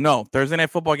championship. So no, Thursday night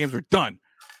football games were done.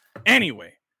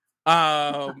 Anyway,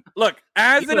 look,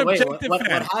 as an objective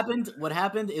fan, what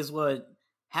happened is what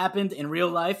happened in real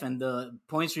life, and the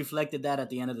points reflected that at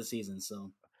the end of the season.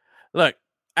 So, look,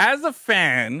 as a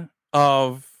fan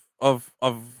of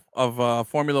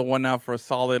Formula One now for a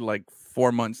solid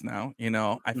 4 months now, you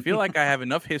know, I feel like I have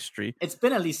enough history. It's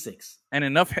been at least 6 and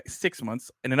enough 6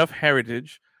 months and enough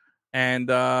heritage,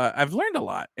 and I've learned a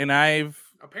lot. And as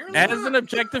an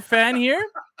objective fan here,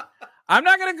 I'm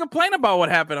not going to complain about what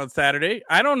happened on Saturday.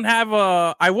 I don't have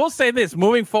I will say this: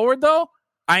 moving forward, though,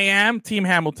 I am Team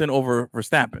Hamilton over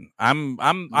Verstappen. I'm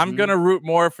going to root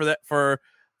more for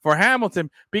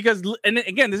Hamilton because, and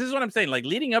again, this is what I'm saying. Like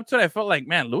leading up to it, I felt like,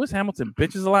 man, Lewis Hamilton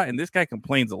bitches a lot, and this guy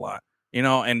complains a lot. You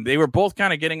know, and they were both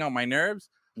kind of getting on my nerves.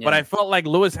 Yeah. But I felt like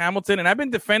Lewis Hamilton, and I've been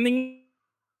defending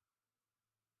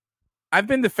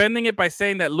it by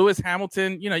saying that Lewis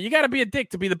Hamilton, you know, you got to be a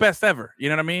dick to be the best ever. You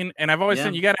know what I mean? And I've always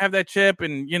said you got to have that chip,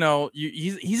 and you know,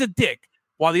 he's a dick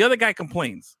while the other guy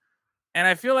complains. And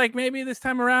I feel like maybe this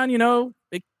time around, you know,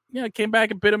 it came back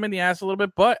and bit him in the ass a little bit.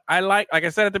 But like I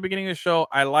said at the beginning of the show,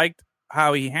 I liked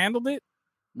how he handled it.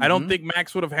 I don't think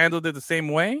Max would have handled it the same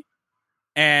way.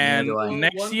 And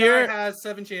next year guy has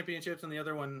 7 championships, and the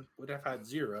other one would have had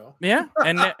 0. Yeah,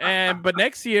 but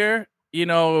next year, you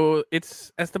know,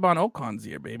 it's Esteban Ocon's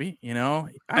year, baby. You know,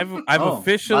 I've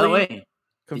officially by the way,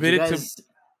 committed to.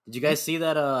 Did you guys see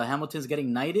that Hamilton's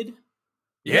getting knighted?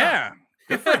 Yeah.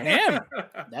 Good for him.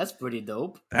 That's pretty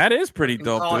dope. That is pretty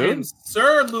dope, call dude. Him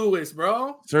Sir Lewis,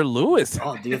 bro. Sir Lewis.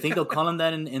 Oh, do you think they'll call him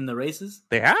that in the races?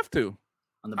 They have to.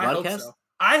 On the broadcast?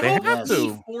 I hope so.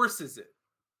 He forces it.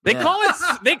 They call it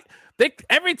they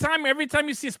every time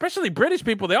you see, especially British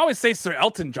people, they always say Sir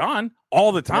Elton John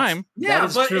all the time.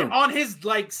 But true. On his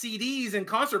CDs and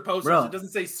concert posters, it doesn't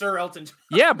say Sir Elton John.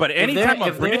 Yeah, but anytime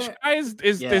a British guy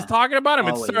is talking about him,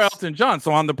 it's Sir Elton John.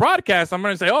 So on the broadcast, I'm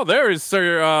going to say, oh, there is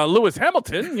Sir Lewis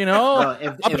Hamilton, you know, up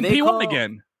in P1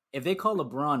 again. If they call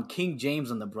LeBron King James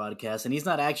on the broadcast and he's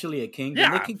not actually a king,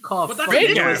 then they can call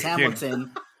Lewis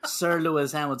Hamilton Sir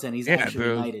Lewis Hamilton. He's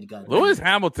actually knighted. Lewis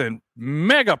Hamilton,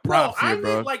 mega props here,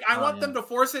 bro. I want them to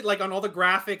force it, on all the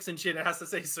graphics and shit. It has to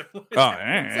say Sir Lewis.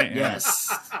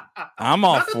 Yes, I'm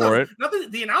all for it.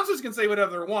 The announcers can say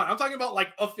whatever they want. I'm talking about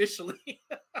officially.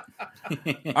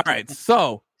 All right,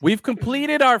 so we've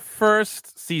completed our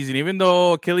first season, even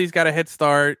though Achilles got a head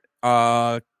start.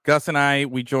 Gus and I,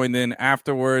 we joined in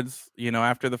afterwards, you know,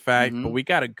 after the fact, but we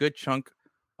got a good chunk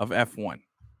of F1.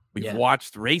 We've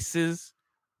watched races.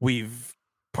 We've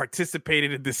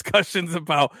participated in discussions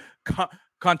about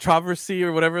controversy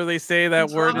or whatever they say that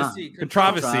word is.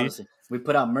 Controversy. We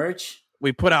put out merch.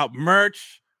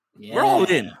 Yeah.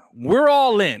 We're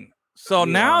all in. So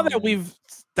now that we've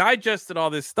digested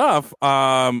all this stuff,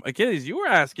 Achilles, you were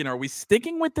asking, are we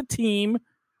sticking with the team?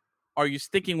 Are you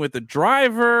sticking with the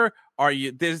driver? Are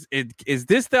you is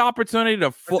this the opportunity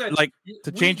to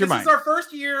change your mind? This is our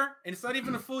first year, and it's not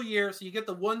even a full year, so you get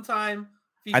the one-time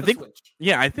FIFA switch.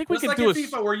 Yeah, I think just we can do do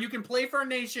FIFA where you can play for a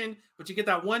nation, but you get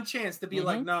that one chance to be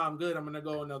like, "No, I'm good. I'm going to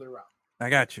go another route." I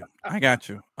got you.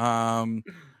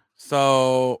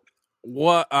 So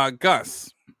what,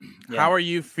 Gus? Yeah. How are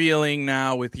you feeling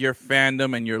now with your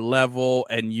fandom and your level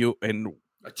and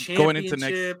going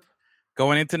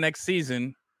into next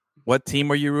season? What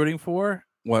team are you rooting for?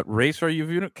 What race are you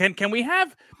rooting? Can we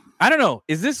have? I don't know.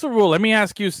 Is this a rule? Let me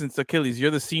ask you, since Achilles, you're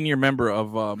the senior member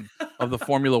of the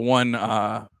Formula One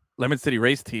Lemon City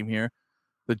race team here,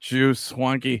 the Juice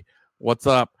Swanky. What's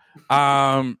up?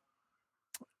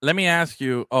 Let me ask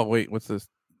you. Oh wait, what's this?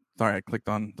 Sorry, I clicked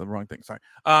on the wrong thing. Sorry.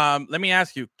 Let me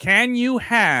ask you, can you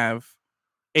have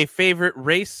a favorite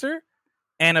racer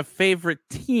and a favorite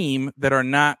team that are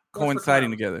not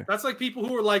coinciding together? That's like people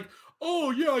who are like,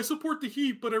 oh, yeah, I support the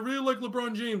Heat, but I really like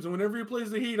LeBron James. And whenever he plays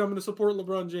the Heat, I'm going to support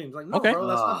LeBron James. Like, no, bro,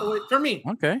 that's not the way. For me.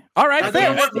 Okay. All right.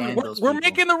 We're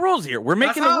making the rules here. We're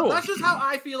making the rules. That's just how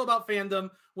I feel about fandom.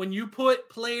 When you put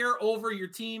player over your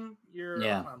team, you're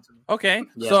okay.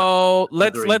 Yeah. So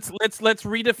let's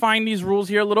redefine these rules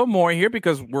here a little more here,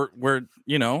 because we're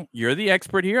you're the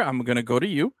expert here. I'm going to go to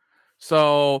you.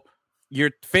 So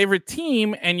your favorite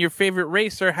team and your favorite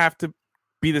racer have to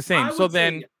be the same. So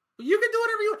then you can do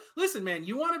whatever you want. Listen, man,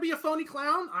 you want to be a phony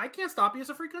clown? I can't stop you. It's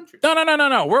a free country.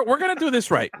 No. We're gonna do this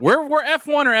right. We're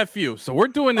F1 or FU, so we're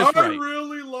doing this right. I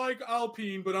really like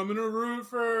Alpine, but I'm gonna root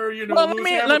for Well, let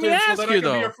me ask so that you I can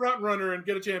though. Be a front runner and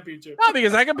get a championship. No,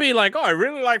 because I could be like, oh, I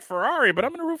really like Ferrari, but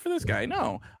I'm gonna root for this guy.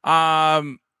 No.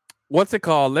 What's it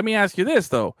called? Let me ask you this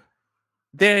though.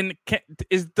 Then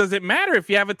does it matter if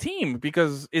you have a team?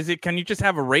 Because can you just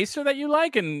have a racer that you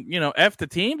like and F the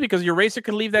team, because your racer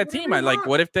can leave that team?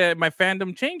 What if my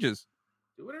fandom changes?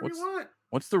 Do whatever you want.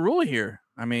 What's the rule here?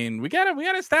 I mean, we gotta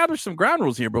establish some ground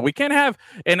rules here, but we can't have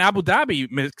an Abu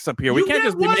Dhabi mix up here. We can't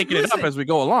just be making it up as we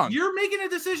go along. You're making a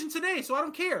decision today, so I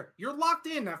don't care. You're locked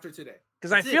in after today.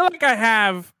 Because I feel like I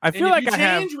have. I feel like I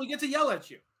have. We get to yell at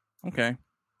you. Okay.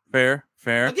 Fair.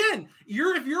 Again,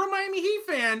 if you're a Miami Heat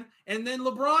fan, and then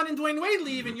LeBron and Dwayne Wade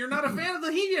leave, and you're not a fan of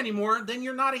the Heat anymore, then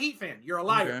you're not a Heat fan. You're a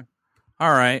liar. Okay.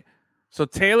 All right. So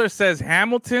Taylor says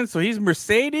Hamilton. So he's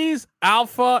Mercedes,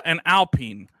 Alpha, and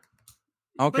Alpine.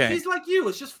 Okay. But he's like you.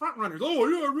 It's just front runners. Oh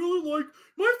yeah, I really like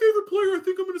my favorite player. I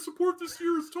think I'm going to support this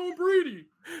year is Tom Brady.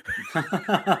 Come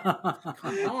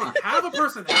on, have a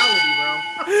personality, bro.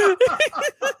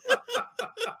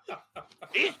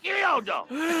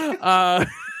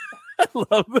 I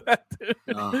love that, dude.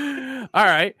 Oh. All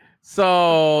right.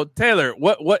 So Taylor,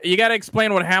 what you got to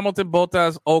explain what Hamilton,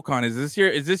 Bottas, Ocon is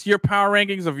this your power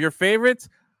rankings of your favorites?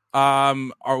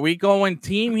 Are we going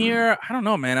team here? I don't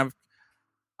know, man.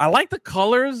 I like the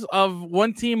colors of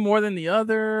one team more than the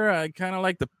other. I kind of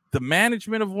like the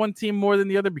management of one team more than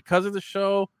the other because of the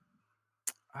show.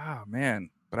 Oh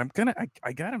man, but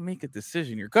I gotta make a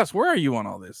decision here. Gus, where are you on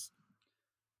all this?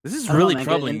 This is really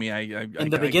troubling me. In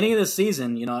the beginning of the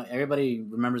season, everybody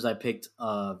remembers I picked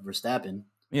Verstappen.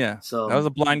 Yeah, so that was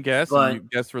a blind guess, and you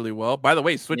guessed really well. By the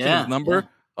way, switching his number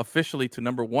officially to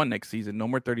number 1 next season. No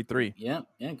more 33. Yeah,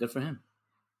 good for him.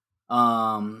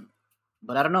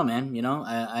 But I don't know, man.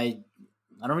 I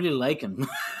don't really like him.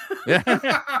 Yeah,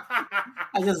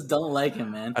 I just don't like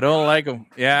him, man. I don't like him.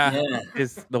 Yeah.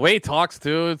 It's the way he talks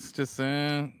too. It's just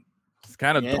it's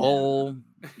kind of dull.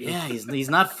 Yeah, he's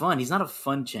not fun. He's not a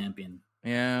fun champion.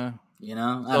 Yeah, I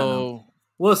don't know.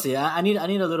 We'll see. I need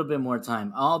a little bit more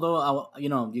time. Although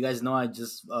you guys know I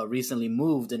just recently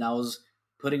moved, and I was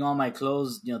putting all my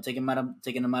clothes, taking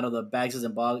them out of the bags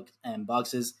and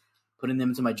boxes, putting them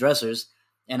into my dressers,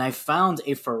 and I found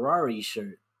a Ferrari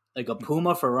shirt, like a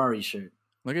Puma Ferrari shirt.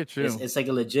 Look at you! It's like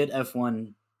a legit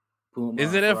F1. Puma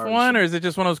is it Ferrari F1 shirt. or is it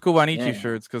just one of those Kubanichi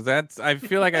shirts? Because I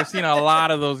feel like I've seen a lot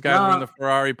of those guys wearing the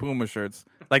Ferrari Puma shirts.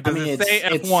 Like, does it say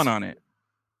F1 on it?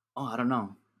 Oh, I don't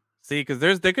know. See, because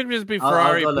there could just be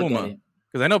Ferrari I'll Puma.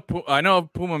 Because I know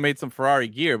Puma made some Ferrari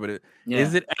gear, but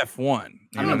is it F1?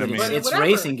 I mean, it's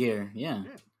racing gear. Yeah.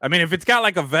 I mean, if it's got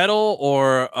like a Vettel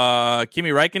or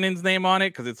Kimi Räikkönen's name on it,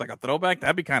 because it's like a throwback,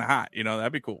 that'd be kind of hot.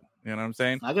 That'd be cool. You know what I'm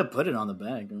saying? I could put it on the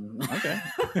bag. Okay.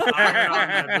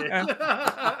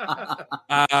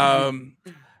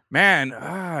 Man, all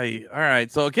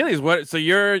right. So Achilles, so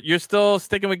you're still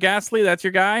sticking with Gasly? That's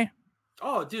your guy?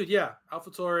 Oh, dude, yeah.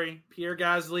 AlphaTauri, Pierre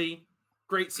Gasly,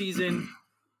 great season.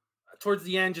 Towards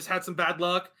the end, just had some bad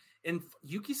luck. And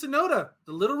Yuki Tsunoda,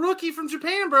 the little rookie from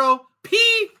Japan, bro.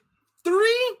 P3,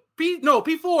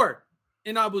 P4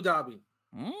 in Abu Dhabi.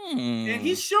 Mm. And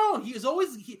he's shown he's all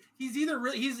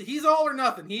or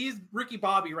nothing. He's Ricky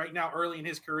Bobby right now, early in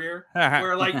his career,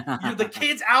 where like the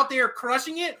kid's out there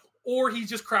crushing it, or he's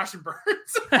just crashing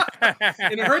burns.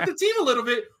 And it hurt the team a little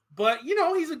bit, but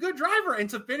he's a good driver. And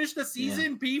to finish the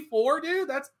season P4, dude,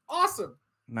 that's awesome.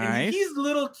 Nice. And he's a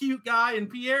little cute guy, and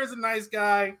Pierre's a nice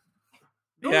guy.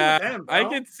 I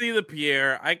could see the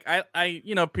Pierre.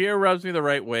 I Pierre rubs me the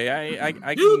right way.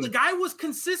 The guy was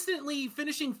consistently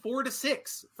finishing 4 to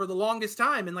 6 for the longest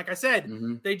time, and like I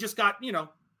said, they just got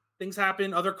things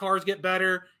happen. Other cars get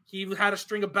better. He had a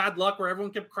string of bad luck where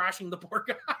everyone kept crashing the poor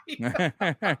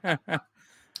guy.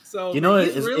 So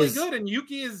he's really good, and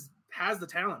Yuki has the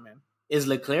talent, man. Is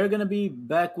Leclerc going to be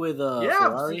back with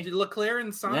Ferrari? Leclerc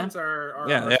and Sainz are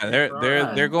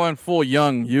they're going full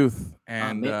young youth,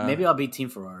 and maybe I'll be Team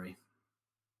Ferrari.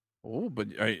 Oh, but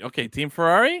okay, Team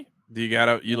Ferrari. Do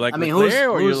you like Leclerc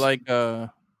or you like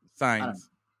Sainz? Sainz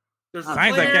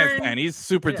I can't stand. He's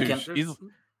super douche.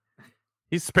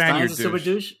 He's Spaniard douche. Super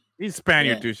douche. He's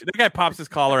Spaniard douche. That guy pops his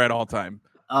collar at all time.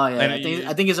 Oh yeah,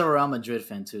 I think he's a Real Madrid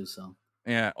fan too. So.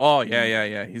 Yeah. Oh,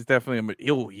 yeah. He's definitely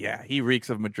he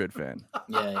reeks of Madrid fan.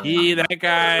 Yeah.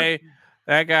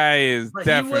 That guy is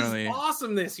definitely he was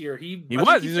awesome this year. He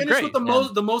was. He's finished great.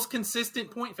 With the most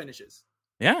consistent point finishes.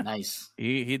 Yeah. Nice.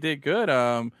 He did good.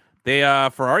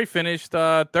 Ferrari finished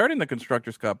third in the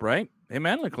Constructors' Cup, right? Him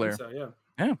and Leclerc. So,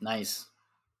 yeah. Nice.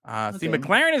 See,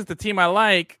 McLaren is the team I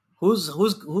like. Who's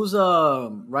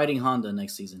riding Honda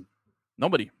next season?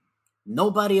 Nobody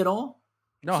at all?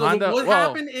 No, so Honda. What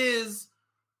happened is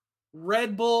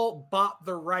Red Bull bought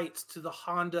the rights to the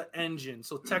Honda engine.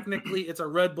 So technically it's a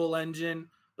Red Bull engine,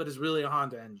 but it's really a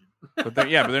Honda engine. but they're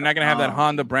not going to have that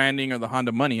Honda branding or the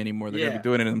Honda money anymore. They're going to be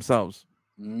doing it themselves.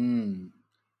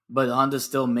 But Honda's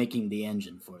still making the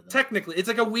engine for them. Technically, it's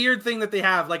like a weird thing that they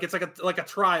have. Like it's like a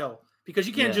trial, because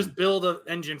you can't just build an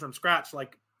engine from scratch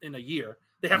like in a year.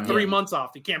 They have 3 months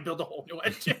off. You can't build a whole new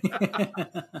engine.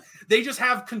 They just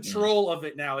have control of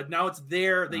it now. And now it's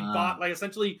there. They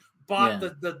essentially bought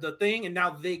the thing, and now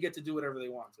they get to do whatever they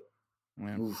want to.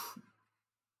 Yeah.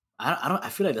 I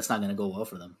feel like that's not going to go well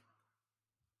for them.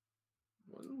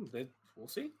 We'll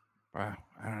see. I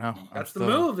don't know. That's the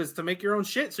move, is to make your own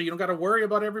shit, so you don't got to worry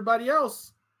about everybody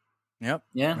else. Yep.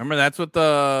 Yeah. Remember, that's what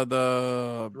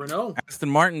the Renault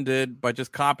Aston Martin did by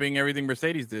just copying everything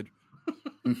Mercedes did.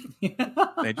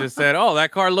 They just said, "Oh,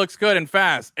 that car looks good and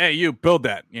fast. Hey, you build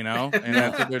that," and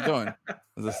that's what they're doing.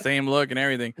 It's the same look and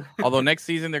everything. Although next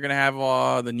season they're gonna have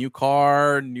the new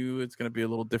car. It's gonna be a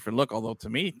little different look. Although to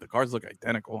me, the cars look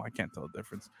identical. I can't tell the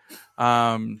difference.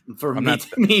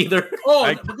 Me either.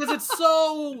 Because it's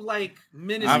so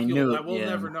minuscule. I will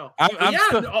never know.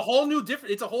 A whole new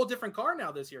different. It's a whole different car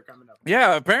now this year coming up.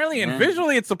 Yeah, apparently, and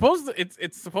visually, it's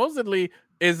supposedly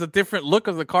is a different look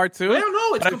of the car too. I don't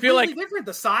know. It's completely different.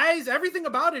 The size, everything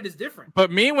about it is different.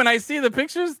 But me, when I see the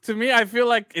pictures, to me, I feel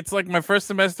like it's like my first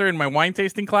semester in my wine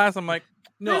tasting class. I'm like,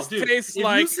 no, dude. If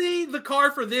you see the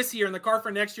car for this year and the car for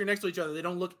next year next to each other, they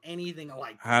don't look anything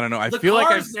alike. I don't know. The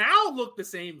cars now look the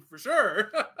same for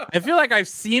sure. I feel like I've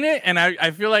seen it, and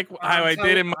I feel like how I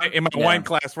did in my wine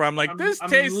class, where I'm like, this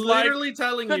tastes literally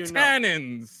telling the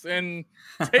tannins and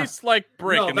tastes like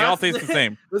brick, and they all taste the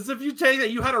same. This is if you take that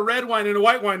you had a red wine and a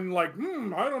white wine, and like,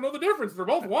 I don't know the difference. They're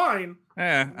both wine.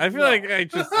 Yeah, I feel like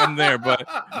I'm there, but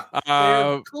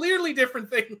they're clearly different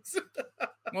things.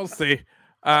 We'll see.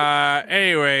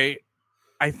 Anyway,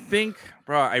 I think,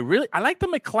 bro, I like the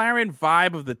McLaren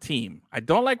vibe of the team. I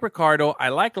don't like Ricciardo. I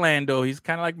like Lando. He's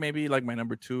kind of like maybe like my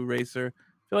number 2 racer.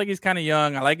 I feel like he's kind of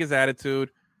young. I like his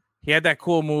attitude. He had that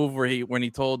cool move when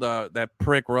he told that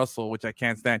prick Russell, which I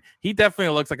can't stand. He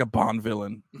definitely looks like a Bond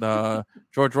villain.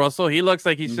 George Russell. He looks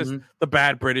like he's just the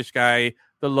bad British guy,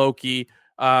 the Loki.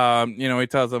 He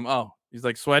tells him, "Oh, he's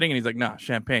like sweating," and he's like, "Nah,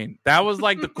 champagne." That was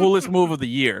like the coolest move of the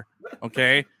year.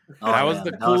 Okay. That was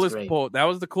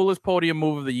the coolest podium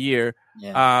move of the year.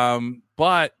 Yeah.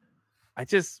 But I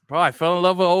fell in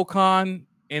love with Ocon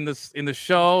in the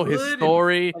show. His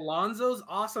story. Alonso's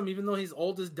awesome, even though he's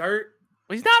old as dirt.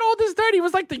 He's not old as dirt. He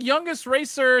was like the youngest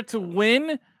racer to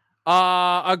win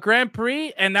a Grand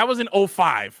Prix, and that was in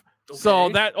 2005. Okay. So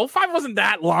that 2005 wasn't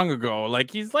that long ago.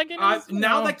 Like he's like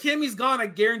now that Kimmy's gone, I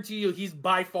guarantee you he's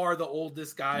by far the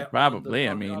oldest guy. Probably.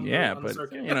 But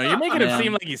you're making him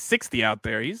seem like he's 60 out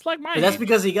there. He's like my. That's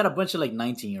because he got a bunch of like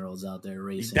 19-year-olds out there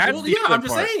racing. I'm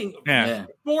just saying. Yeah.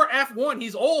 For F1,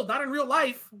 he's old, not in real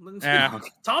life. Yeah.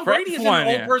 Tom Brady isn't an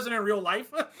old person in real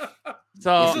life.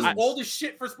 So he's just old as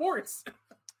shit for sports.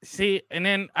 See, and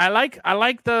then I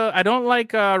don't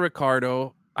like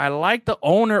Ricciardo. I like the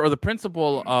owner or the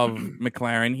principal of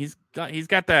McLaren. He's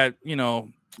got that,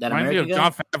 That reminds me of American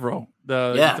John guy? Favreau.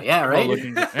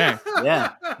 Right.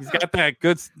 Yeah. He's got that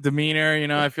good demeanor.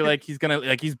 I feel like he's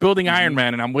he's building Iron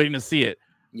Man, and I'm waiting to see it.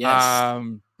 Yes.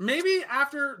 Maybe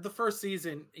after the first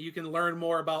season, you can learn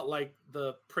more about like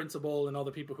the principal and all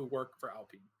the people who work for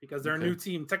Alpine because they're a new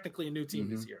team, technically a new team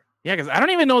this year. Yeah, because I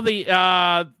don't even know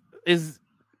the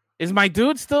is my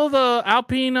dude still the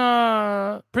Alpine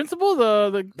principal?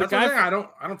 The guy? I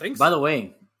don't think so. By the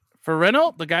way, for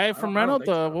Renault, the guy from I don't Renault.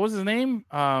 think so. What was his name?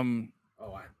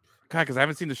 God, because I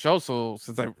haven't seen the show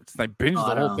since I binged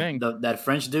the whole thing. That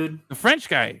French dude, the French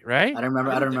guy, right? I don't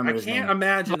remember. His name. I can't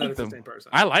imagine that it's the same person.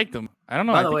 I liked him. I don't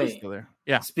know. By I the think way, he's still there.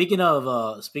 Yeah. Speaking of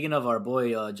our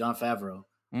boy John Favreau,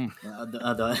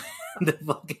 the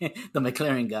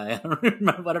McLaren guy.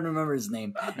 I don't remember his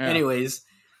name. Yeah. Anyways,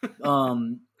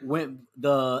 when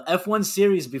the F1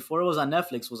 series before it was on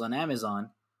Netflix was on Amazon,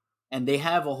 and they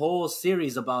have a whole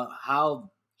series about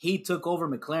how he took over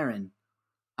McLaren,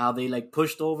 how they like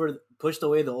pushed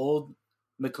away the old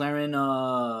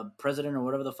McLaren president or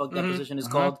whatever the fuck that position is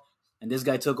called, and this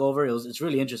guy took over. It's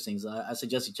really interesting. So I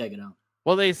suggest you check it out.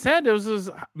 Well, they said it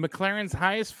was McLaren's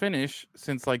highest finish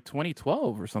since like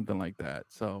 2012 or something like that.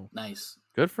 So Nice.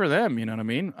 Good for them. You know what I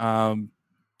mean?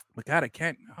 But God, I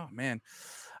can't. Oh man,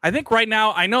 I think right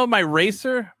now I know my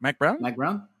racer, Mac Brown. Mac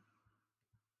Brown.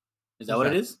 Is that what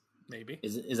it is? Maybe.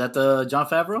 Is that the John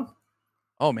Favreau?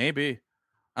 Oh, maybe.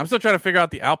 I'm still trying to figure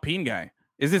out the Alpine guy.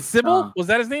 Is it Sybil? Was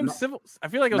that his name? Sybil? I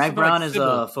feel like it was Mac Brown like is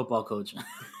Sybil. a football coach.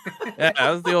 Yeah,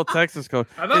 that was the old Texas coach.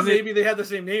 I thought maybe they had the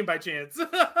same name by chance.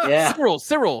 Yeah.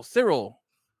 Cyril.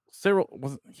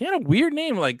 He had a weird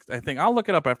name. Like I think I'll look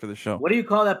it up after the show. What do you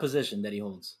call that position that he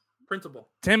holds? Principal.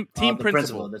 Team The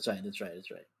principal. That's right.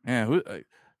 Yeah.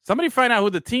 Somebody find out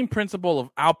who the team principal of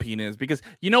Alpine is, because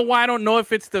you know why I don't know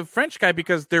if it's the French guy,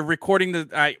 because they're recording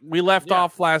we left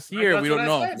off last year. We don't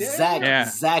know.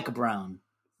 Zach Brown.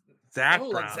 Zach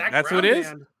Oh, Brown. like Zach That's Brown who it is?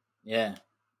 band. Yeah.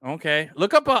 Okay.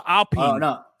 Look up Alpine. Oh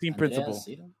no. Team Andreas principal.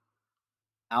 Cito?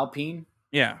 Alpine.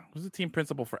 Yeah. Who's the team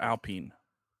principal for Alpine?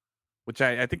 Which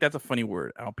I think that's a funny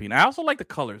word, Alpine. I also like the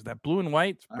colors. That blue and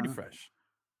white, it's pretty fresh.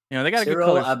 They got a good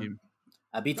color scheme.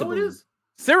 Abita it is.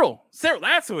 Cyril,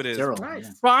 that's who it is. Cyril. Nice.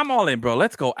 Yeah. Bro, I'm all in, bro.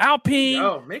 Let's go.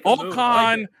 Alpine, Make a move. I like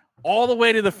Ocon, it. all the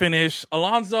way to the finish.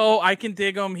 Alonso, I can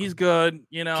dig him. He's good.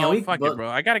 Fuck it, bro.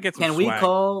 I got to get some Can we swag.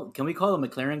 call the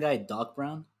McLaren guy Doc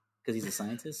Brown because he's a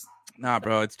scientist? Nah,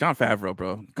 bro. It's John Favreau,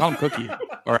 bro. Call him Cookie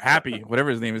or Happy,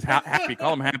 whatever his name is. Happy.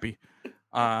 Call him Happy.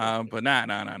 But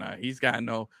nah. He's got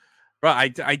no... Bro, I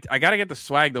got to get the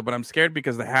swag, though, but I'm scared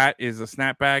because the hat is a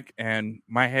snapback and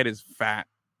my head is fat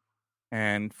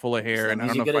and full of hair, So and I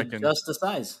don't you know if I gotta can... adjust the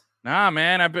size. Nah,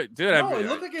 man. No, it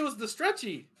looked like it was the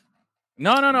stretchy.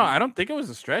 No. I don't think it was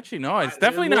a stretchy. No, it's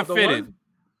definitely not fitted.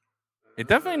 It's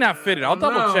definitely not fitted. I'll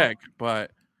double check,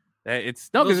 but it's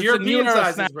because it's a new European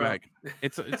era sizes, bro. snapback.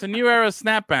 It's a new era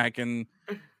snapback, and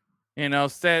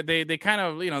said they kind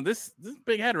of this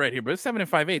big head right here, but it's 7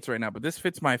 5/8 right now. But this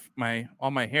fits my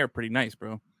all my hair pretty nice,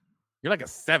 bro. You're like a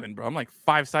 7, bro. I'm like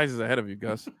 5 sizes ahead of you,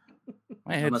 Gus.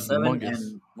 My I'm a head's 7 humongous.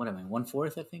 and what am I?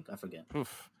 1/4, I think. I forget.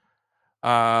 Oof.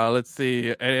 Let's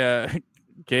see.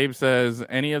 Gabe says,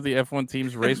 any of the F1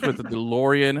 teams race with the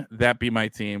DeLorean, that be my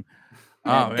team.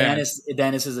 Oh, man.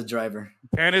 Dennis is a driver.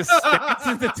 Dennis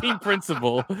is the team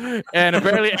principal, and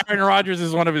apparently Aaron Rodgers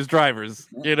is one of his drivers.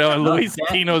 And Luis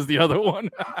Aquino is the other one.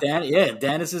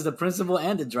 Dennis is the principal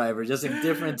and the driver, just in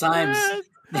different times.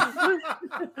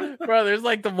 Bro, there's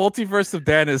like the multiverse of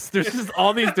Dennis. There's just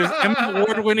all these. There's Emmy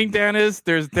Award-winning Dennis.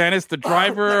 There's Dennis, the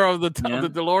driver of the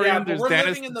DeLorean. Yeah, but there's we're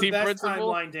Dennis, living in the the team best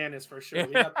principal. timeline, Dennis, for sure.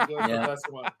 We have to go for the best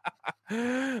one.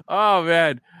 Oh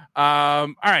man.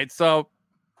 All right, so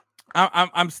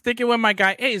I'm sticking with my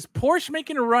guy. Hey, is Porsche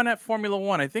making a run at Formula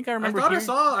One? I think I remember. I thought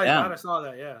I saw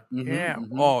that. Yeah. Yeah.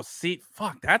 Oh, see,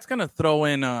 fuck, that's gonna throw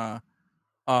in a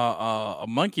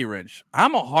monkey wrench.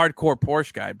 I'm a hardcore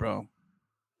Porsche guy, bro.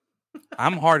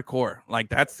 I'm hardcore. Like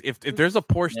that's if there's a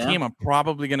Porsche team, I'm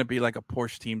probably gonna be like a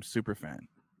Porsche team super fan.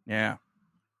 Yeah.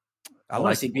 I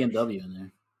want to see BMW in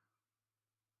there.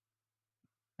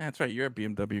 That's right. You're a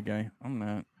BMW guy. I'm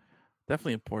not.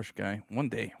 Definitely a Porsche guy. One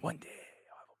day I'll have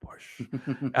a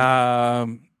Porsche.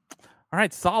 All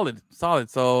right. Solid.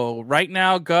 So right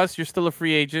now, Gus, you're still a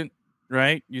free agent,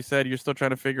 right? You said you're still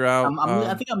trying to figure out.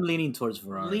 I think I'm leaning towards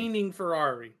Ferrari.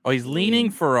 Oh, he's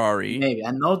leaning Ferrari. Maybe.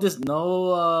 I know this.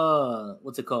 No,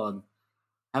 what's it called?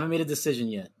 I haven't made a decision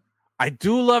yet. I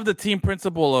do love the team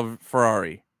principal of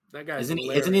Ferrari. That guy's Isn't he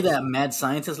hilarious. that mad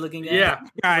scientist looking guy? Yeah,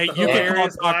 Guy, with you the can call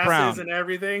hilarious Doc glasses Brown. and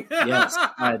everything. Yes. All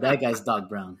right, that guy's Doc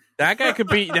Brown. That guy could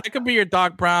be your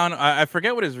Doc Brown. I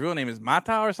forget what his real name is,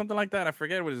 Mata or something like that. I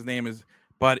forget what his name is,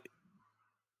 but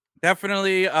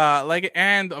definitely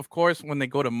and of course when they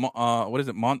go to what is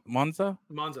it, Monza?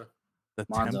 Monza. The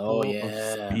Monza, Temple yeah.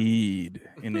 of Speed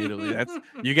in Italy. That's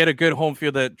you get a good home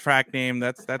field track name.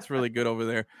 That's really good over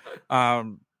there. All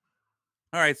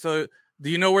right, so do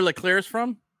you know where Leclerc is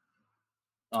from?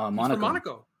 He's Monaco. from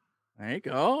Monaco. There you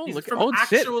go. He's Look from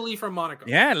shit. actually from Monaco.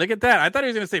 Yeah, look at that. I thought he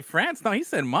was going to say France. No, he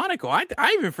said Monaco. I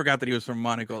even forgot that he was from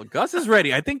Monaco. Gus is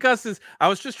ready. I think Gus is. I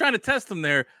was just trying to test him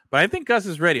there, but I think Gus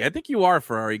is ready. I think you are a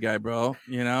Ferrari guy, bro.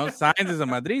 You know, Sainz is a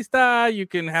Madrista. You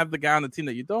can have the guy on the team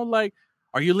that you don't like.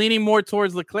 Are you leaning more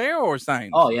towards Leclerc or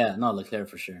Sainz? Oh yeah, no, Leclerc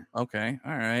for sure. Okay,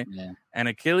 all right. Yeah. And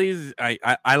Achilles,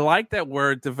 I like that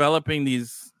we're developing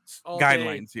these All day.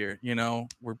 guidelines here. You know,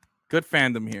 we're good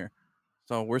fandom here.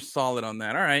 So we're solid on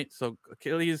that. All right. So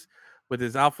Achilles with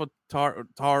his Alpha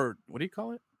Tar, what do you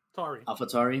call it? Tari.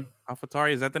 AlphaTauri.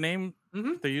 AlphaTauri, is that the name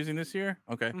Mhm. they're using this year?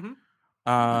 Okay. Mhm.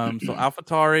 So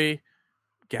AlphaTauri,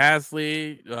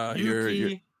 Gasly, Yuki.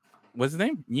 your what's his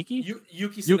name? Yuki?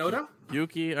 Yuki Tsunoda.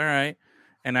 Yuki. All right.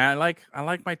 And I like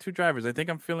my two drivers. I think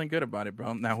I'm feeling good about it,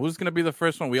 bro. Now, who's gonna be the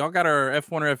first one? We all got our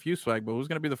F1 or FU swag, but who's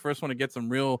gonna be the first one to get some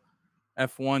real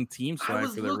F1 team I swag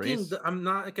was for the looking. race? I'm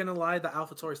not gonna lie. The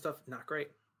AlphaTauri stuff not great.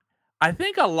 I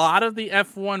think a lot of the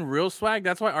F1 real swag,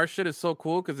 that's why our shit is so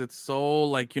cool because it's so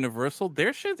like universal.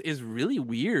 Their shit is really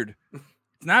weird.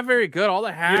 It's not very good. All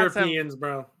the hats have, Europeans,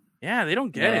 bro. yeah, they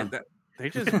don't get Yeah. it. They're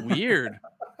just weird.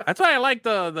 That's why I like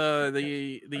the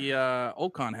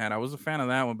Ocon hat. I was a fan of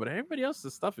that one, but everybody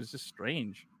else's stuff is just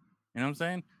strange. You know what I'm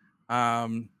saying?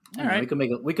 All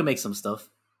right. We can make some stuff.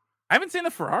 I haven't seen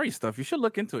the Ferrari stuff. You should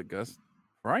look into it, Gus.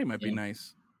 Ferrari might be Yeah.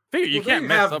 nice. Figure you Well, can't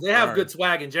mess up. They have Ferrari. good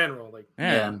swag in general. Like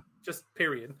Yeah. just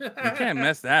period. You can't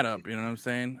mess that up. You know what I'm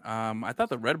saying? I thought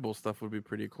the Red Bull stuff would be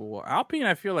pretty cool. Alpine,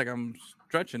 I feel like I'm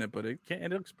stretching it, but it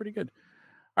looks pretty good.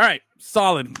 All right,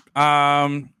 solid.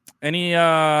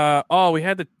 We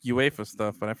had the UEFA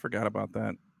stuff, but I forgot about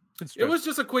that. It was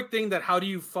just a quick thing that how do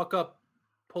you fuck up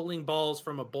pulling balls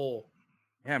from a bowl?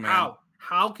 yeah, man. How?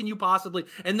 How can you possibly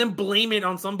and then blame it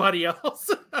on somebody else?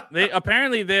 They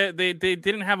apparently they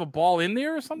didn't have a ball in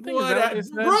there or something. Is that what they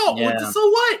said? Bro, Yeah. so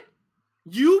what?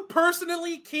 You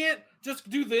personally can't just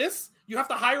do this? You have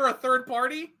to hire a third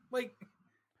party? Like,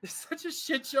 it's such a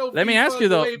shit show. Let me ask you,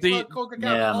 though, Coca-Cola,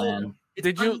 Yeah, all of man. them. It's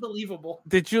Did you- unbelievable.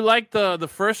 Did you like the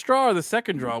first draw or the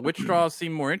second draw? Which draw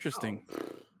seemed more interesting?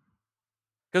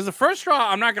 Because the first draw,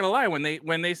 I'm not gonna lie, when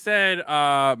they said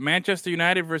Manchester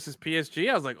United versus PSG,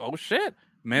 I was like, oh shit,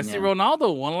 Messi, Yeah.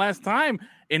 Ronaldo, one last time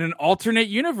in an alternate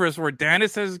universe where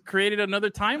Dennis has created another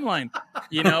timeline.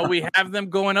 You know, we have them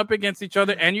going up against each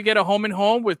other, and you get a home and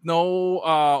home with no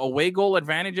away goal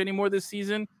advantage anymore this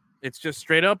season. It's just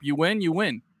straight up, you win, you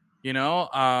win. You know,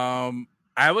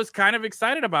 I was kind of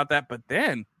excited about that, but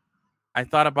then I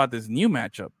thought about this new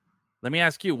matchup. Let me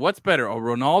ask you, what's better, a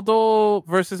Ronaldo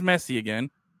versus Messi again?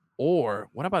 Or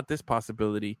what about this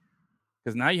possibility?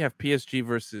 Because now you have PSG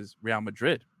versus Real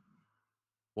Madrid.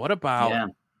 What about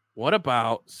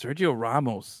Sergio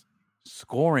Ramos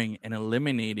scoring and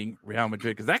eliminating Real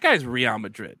Madrid? Because that guy's Real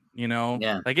Madrid, you know?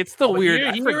 Yeah. Like, it's still weird.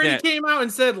 I He already forget. came out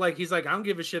and said, like, he's like, I don't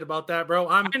give a shit about that, bro.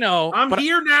 I know. I'm but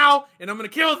here now, and I'm gonna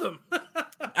kill them.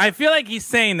 I feel like he's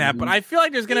saying that, but I feel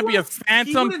like there's going to be a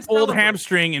phantom wouldn't pulled celebrate.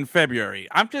 hamstring in February.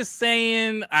 I'm just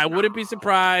saying, I wouldn't be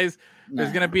surprised. There's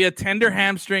Nah. going to be a tender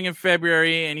hamstring in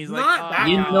February, and he's like, Not "Oh, that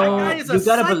You guy. That know, guy is a you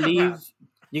gotta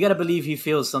psychopath. believe he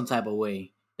feels some type of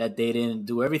way that they didn't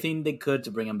do everything they could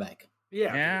to bring him back.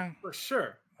 Yeah, Yeah. for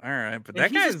sure. all right." But And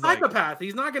that he's a guy's like, psychopath.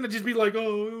 He's not gonna just be like,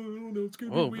 oh, no, it's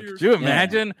gonna whoa, be but weird. could you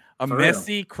imagine a for real.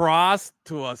 Messi cross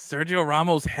to a Sergio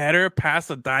Ramos header past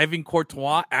a diving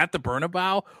Courtois at the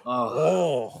Bernabeu?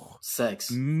 Oh,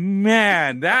 Sex.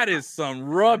 man, that is some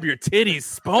rub your titties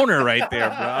sponer right there,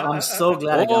 bro. I'm so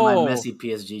glad I got Whoa. my Messi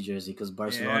PSG jersey because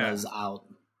Barcelona Yeah. is out.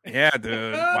 Yeah,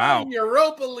 dude. Wow.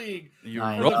 Europa League. I For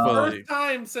the Europa know. League. first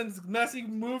time since Messi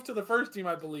moved to the first team,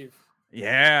 I believe.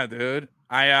 Yeah, dude.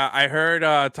 I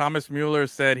heard Thomas Mueller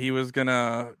said he was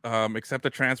gonna accept a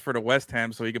transfer to West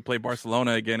Ham so he could play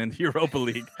Barcelona again in the Europa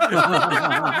League.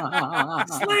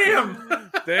 Slam!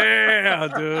 Damn,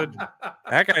 dude.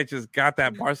 That guy just got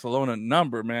that Barcelona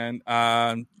number, man.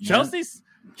 Chelsea's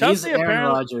He's Chelsea Aaron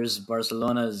apparently. Rodgers.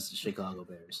 Barcelona's Chicago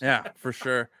Bears. Yeah, for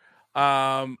sure.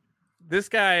 This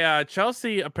guy,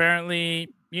 Chelsea, apparently,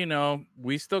 you know,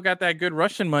 we still got that good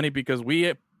Russian money because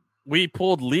we we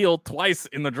pulled Lille twice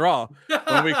in the draw.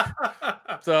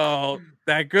 So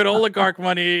that good oligarch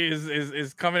money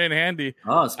is coming in handy.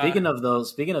 Oh, speaking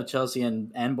of Chelsea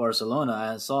and Barcelona,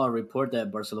 I saw a report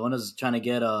that Barcelona's trying to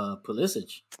get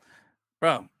Pulisic.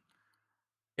 Bro,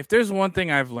 if there's one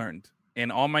thing I've learned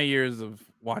in all my years of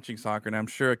watching soccer, and I'm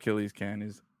sure Achilles can,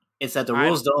 is it's that the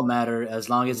rules don't matter as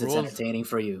long as it's entertaining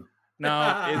for you. No,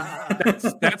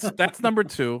 that's number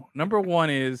two. Number one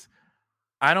is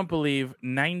I don't believe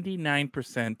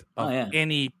 99% of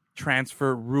any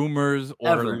transfer rumors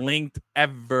or linked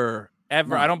ever.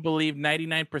 No. I don't believe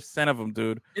 99% of them,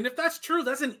 dude. And if that's true,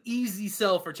 that's an easy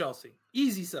sell for Chelsea.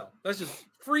 Easy sell. That's just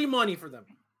free money for them.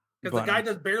 Because the guy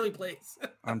just barely plays.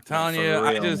 I'm telling you,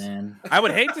 I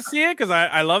would hate to see it because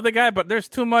I love the guy, but there's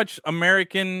too much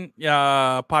American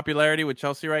popularity with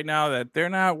Chelsea right now that they're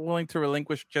not willing to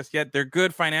relinquish just yet. They're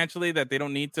good financially that they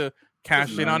don't need to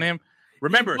cash in on him.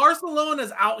 Remember, if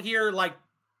Barcelona's out here like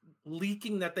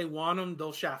leaking that they want him,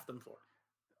 they'll shaft them for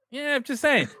it. Yeah, I'm just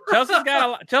saying.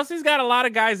 Chelsea's got a lot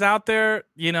of guys out there,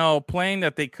 playing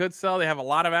that they could sell. They have a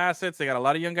lot of assets. They got a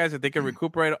lot of young guys that they can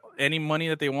recuperate any money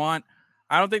that they want.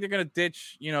 I don't think they're going to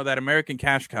ditch, that American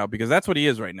cash cow because that's what he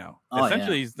is right now.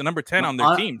 Essentially, he's the number 10 on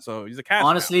their team, so he's a cash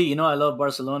honestly, cow. I love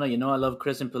Barcelona. I love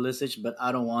Christian Pulisic, but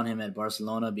I don't want him at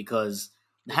Barcelona because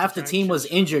half the team was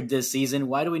injured this season.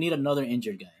 Why do we need another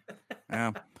injured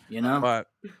guy? Yeah. But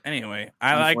anyway,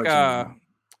 I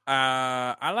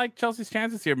like Chelsea's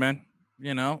chances here, man.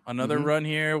 Another run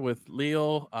here with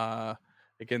Lille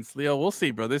against Lille. We'll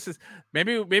see, bro. This is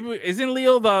maybe isn't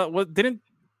Lille did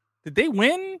they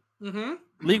win?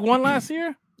 Mm-hmm. League One last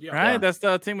year, right? Yeah. That's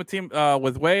the team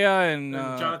with Weah and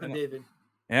Jonathan David.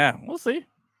 Yeah, we'll see.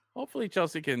 Hopefully,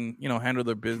 Chelsea can handle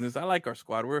their business. I like our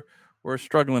squad. We're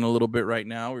struggling a little bit right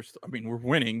now. We're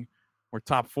winning. We're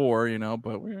top 4,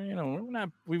 but we're not.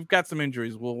 We've got some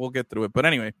injuries. We'll get through it. But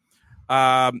anyway,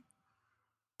 I'm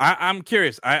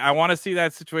curious. I want to see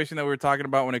that situation that we were talking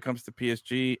about when it comes to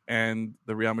PSG and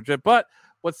the Real Madrid. But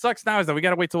what sucks now is that we got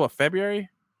to wait till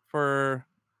February for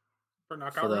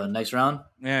the next round.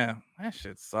 Yeah, that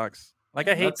shit sucks. Like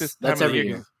I hate this. That's every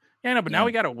year. Yeah, no, but now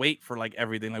we gotta wait for like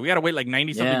everything. Like we gotta wait like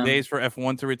 90-something days for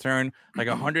F1 to return, like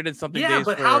 100 and something days. Yeah,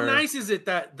 but how nice is it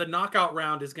that the knockout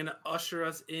round is gonna usher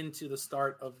us into the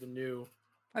start of the new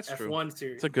F1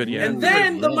 series? It's a good year. And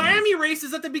then the Miami race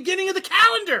is at the beginning of the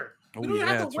calendar. We don't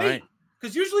have to wait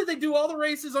because usually they do all the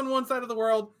races on one side of the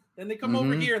world, then they come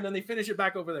over here and then they finish it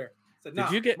back over there. Said, no,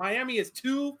 Miami is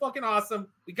too fucking awesome.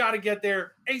 We got to get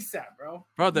there ASAP, bro.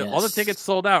 Bro, all the tickets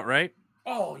sold out, right?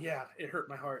 Oh, yeah. It hurt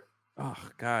my heart. Oh,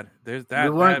 God. There's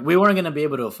that. We weren't going to be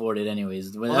able to afford it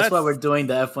anyways. That's why we're doing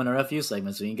the F1 or FU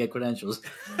segment so you can get credentials.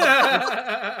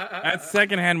 That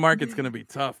secondhand market's going to be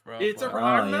tough, bro.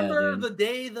 I remember the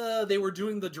day they were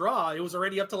doing the draw. It was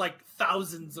already up to like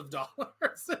thousands of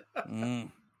dollars.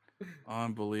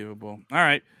 Unbelievable. All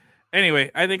right.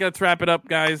 Anyway, I think let's wrap it up,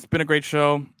 guys. It's been a great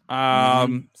show.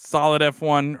 Solid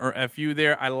F1 or FU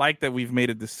there. I like that we've made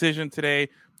a decision today.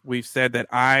 We've said that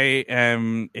I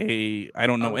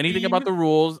don't know anything about the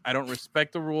rules. I don't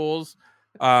respect the rules.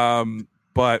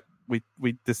 But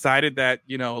we decided that,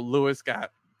 Lewis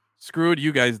got screwed.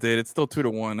 You guys did. It's still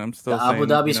 2-1. I'm still saying, Abu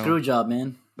Dhabi screw job,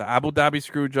 man. The Abu Dhabi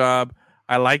screw job.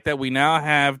 I like that we now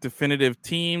have definitive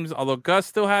teams, although Gus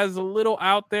still has a little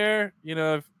out there,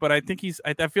 but I think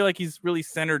I feel like he's really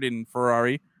centered in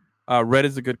Ferrari. Red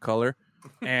is a good color,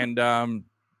 and got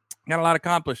a lot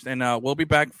accomplished. And we'll be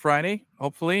back Friday,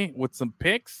 hopefully, with some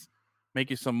picks, make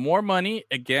you some more money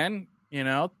again.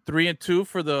 3-2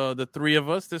 for the three of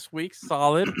us this week.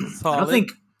 Solid.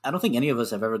 I don't think any of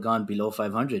us have ever gone below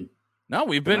 500. No,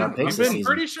 we've been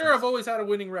pretty sure I've always had a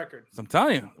winning record. I'm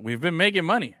telling you, we've been making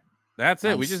money. That's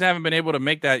it. We just haven't been able to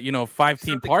make that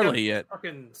 5-team parlay yet.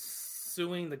 Fucking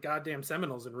suing the goddamn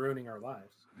Seminoles and ruining our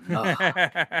lives.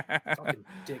 Fucking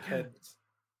dickheads.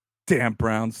 Damn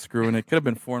Browns screwing it. Could have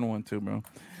been 4-1 too, bro.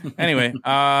 Anyway,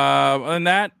 other than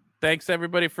that, thanks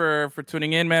everybody for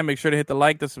tuning in, man. Make sure to hit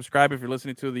the subscribe if you're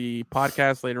listening to the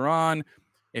podcast later on.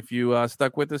 If you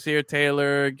stuck with us here,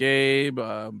 Taylor, Gabe,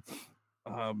 who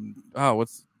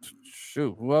else?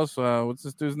 What's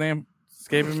this dude's name?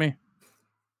 Escaping me.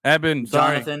 Eben,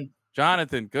 Jonathan.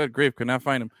 Good grief, could not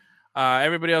find him.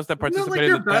 Everybody else that participated.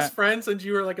 Your best friend since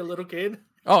you were like a little kid.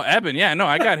 Oh, Eben, yeah, no,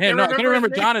 I got him. No, I couldn't remember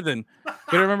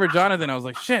Jonathan. I was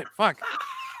like, shit, fuck,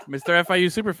 Mr. FIU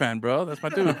superfan, bro. That's my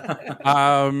dude.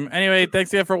 Anyway,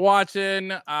 thanks again for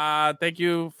watching. Thank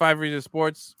you, 5 Reasons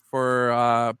Sports,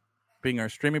 for being our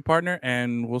streaming partner,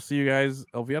 and we'll see you guys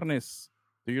el viernes.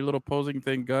 Do your little posing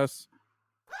thing, Gus.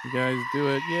 You guys do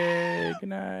it. Yay! Good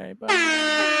night. Bye.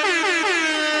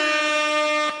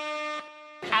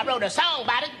 I wrote a song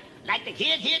about it. Like the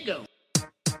kid, here goes.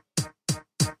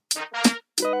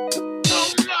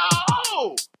 Oh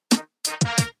no!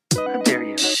 How dare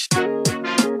you?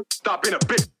 Stop being a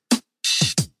bitch.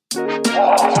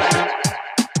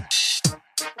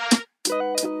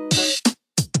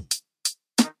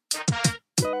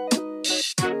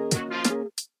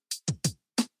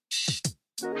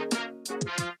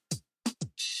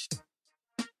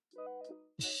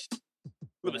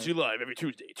 Listen to you live every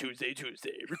Tuesday.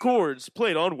 Records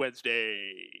played on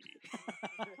Wednesday.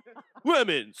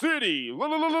 Lemon City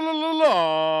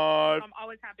live. I'm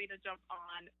always happy to jump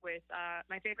on with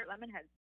my favorite Lemonheads.